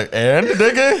everything like, and,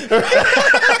 nigga?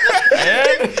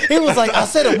 And? He was like, I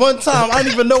said it one time. I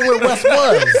didn't even know where West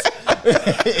was.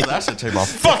 I should change my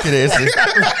fucking answer.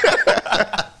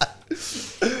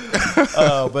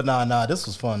 But nah, this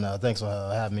was fun. Thanks for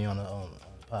having me on the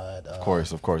pod. Of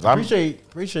course. I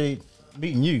appreciate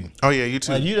meeting you. Oh yeah, you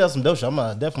too. You got some dope shit. I'm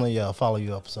gonna definitely follow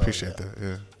you up. So Appreciate that.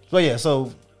 Yeah. But yeah,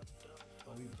 so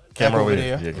Camera over over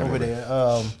there. here. Yeah, Over camera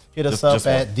there. Hit us Just up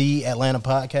one. at The Atlanta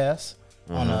Podcast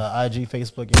on IG,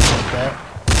 Facebook, anything like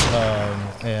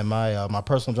that. And my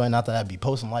personal joint, not that I'd be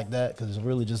posting like that, because it's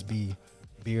really just be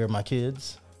beer and my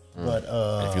kids. But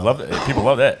If you love it, people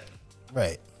love that.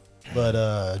 right.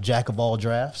 But Jack of all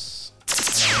drafts.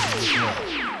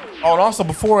 Oh, and also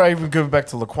before I even give it back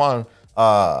to Laquan,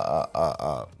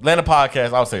 Atlanta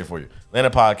Podcast, I'll say it for you.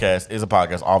 Atlanta Podcast is a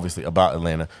podcast, obviously, about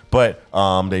Atlanta, but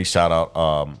they shout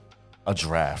out a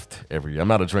draft every year. I'm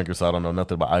not a drinker, so I don't know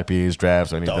nothing about IPAs,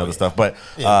 drafts, or any other stuff, but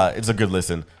it's a good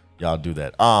listen. Y'all do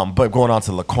that. But going on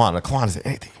to Laquan, is there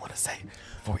anything you want to say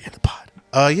before we end the pod?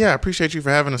 Yeah, I appreciate you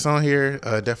for having us on here.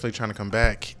 Definitely trying to come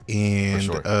back and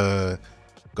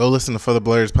go listen to For the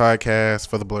Blurs podcast,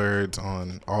 For the Blurs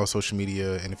on all social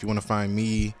media. And if you want to find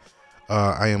me,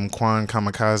 I am Quan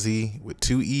Kamikaze with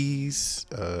 2 E's.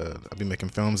 I'll be making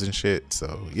films and shit.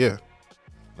 So yeah,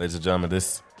 Ladies and gentlemen,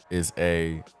 these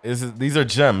are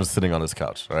gems sitting on this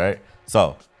couch. All right,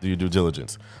 so do your due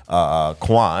diligence.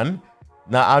 Quan.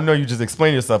 Now I know you just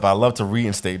explained yourself. I love to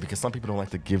reinstate because some people don't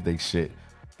like to give their shit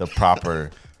the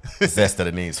proper zest that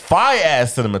it needs. Fire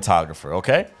ass cinematographer,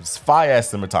 okay? It's fire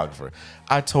ass cinematographer.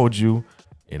 I told you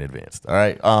in advance, all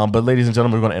right? But ladies and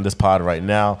gentlemen, we're gonna end this pod right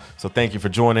now. So thank you for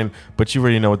joining, but you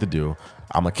already know what to do.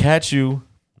 I'm gonna catch you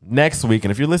next week.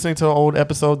 And if you're listening to an old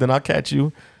episode, then I'll catch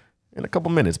you in a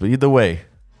couple minutes. But either way,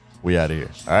 we out of here,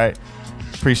 all right?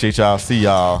 Appreciate y'all. See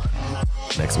y'all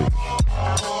next week.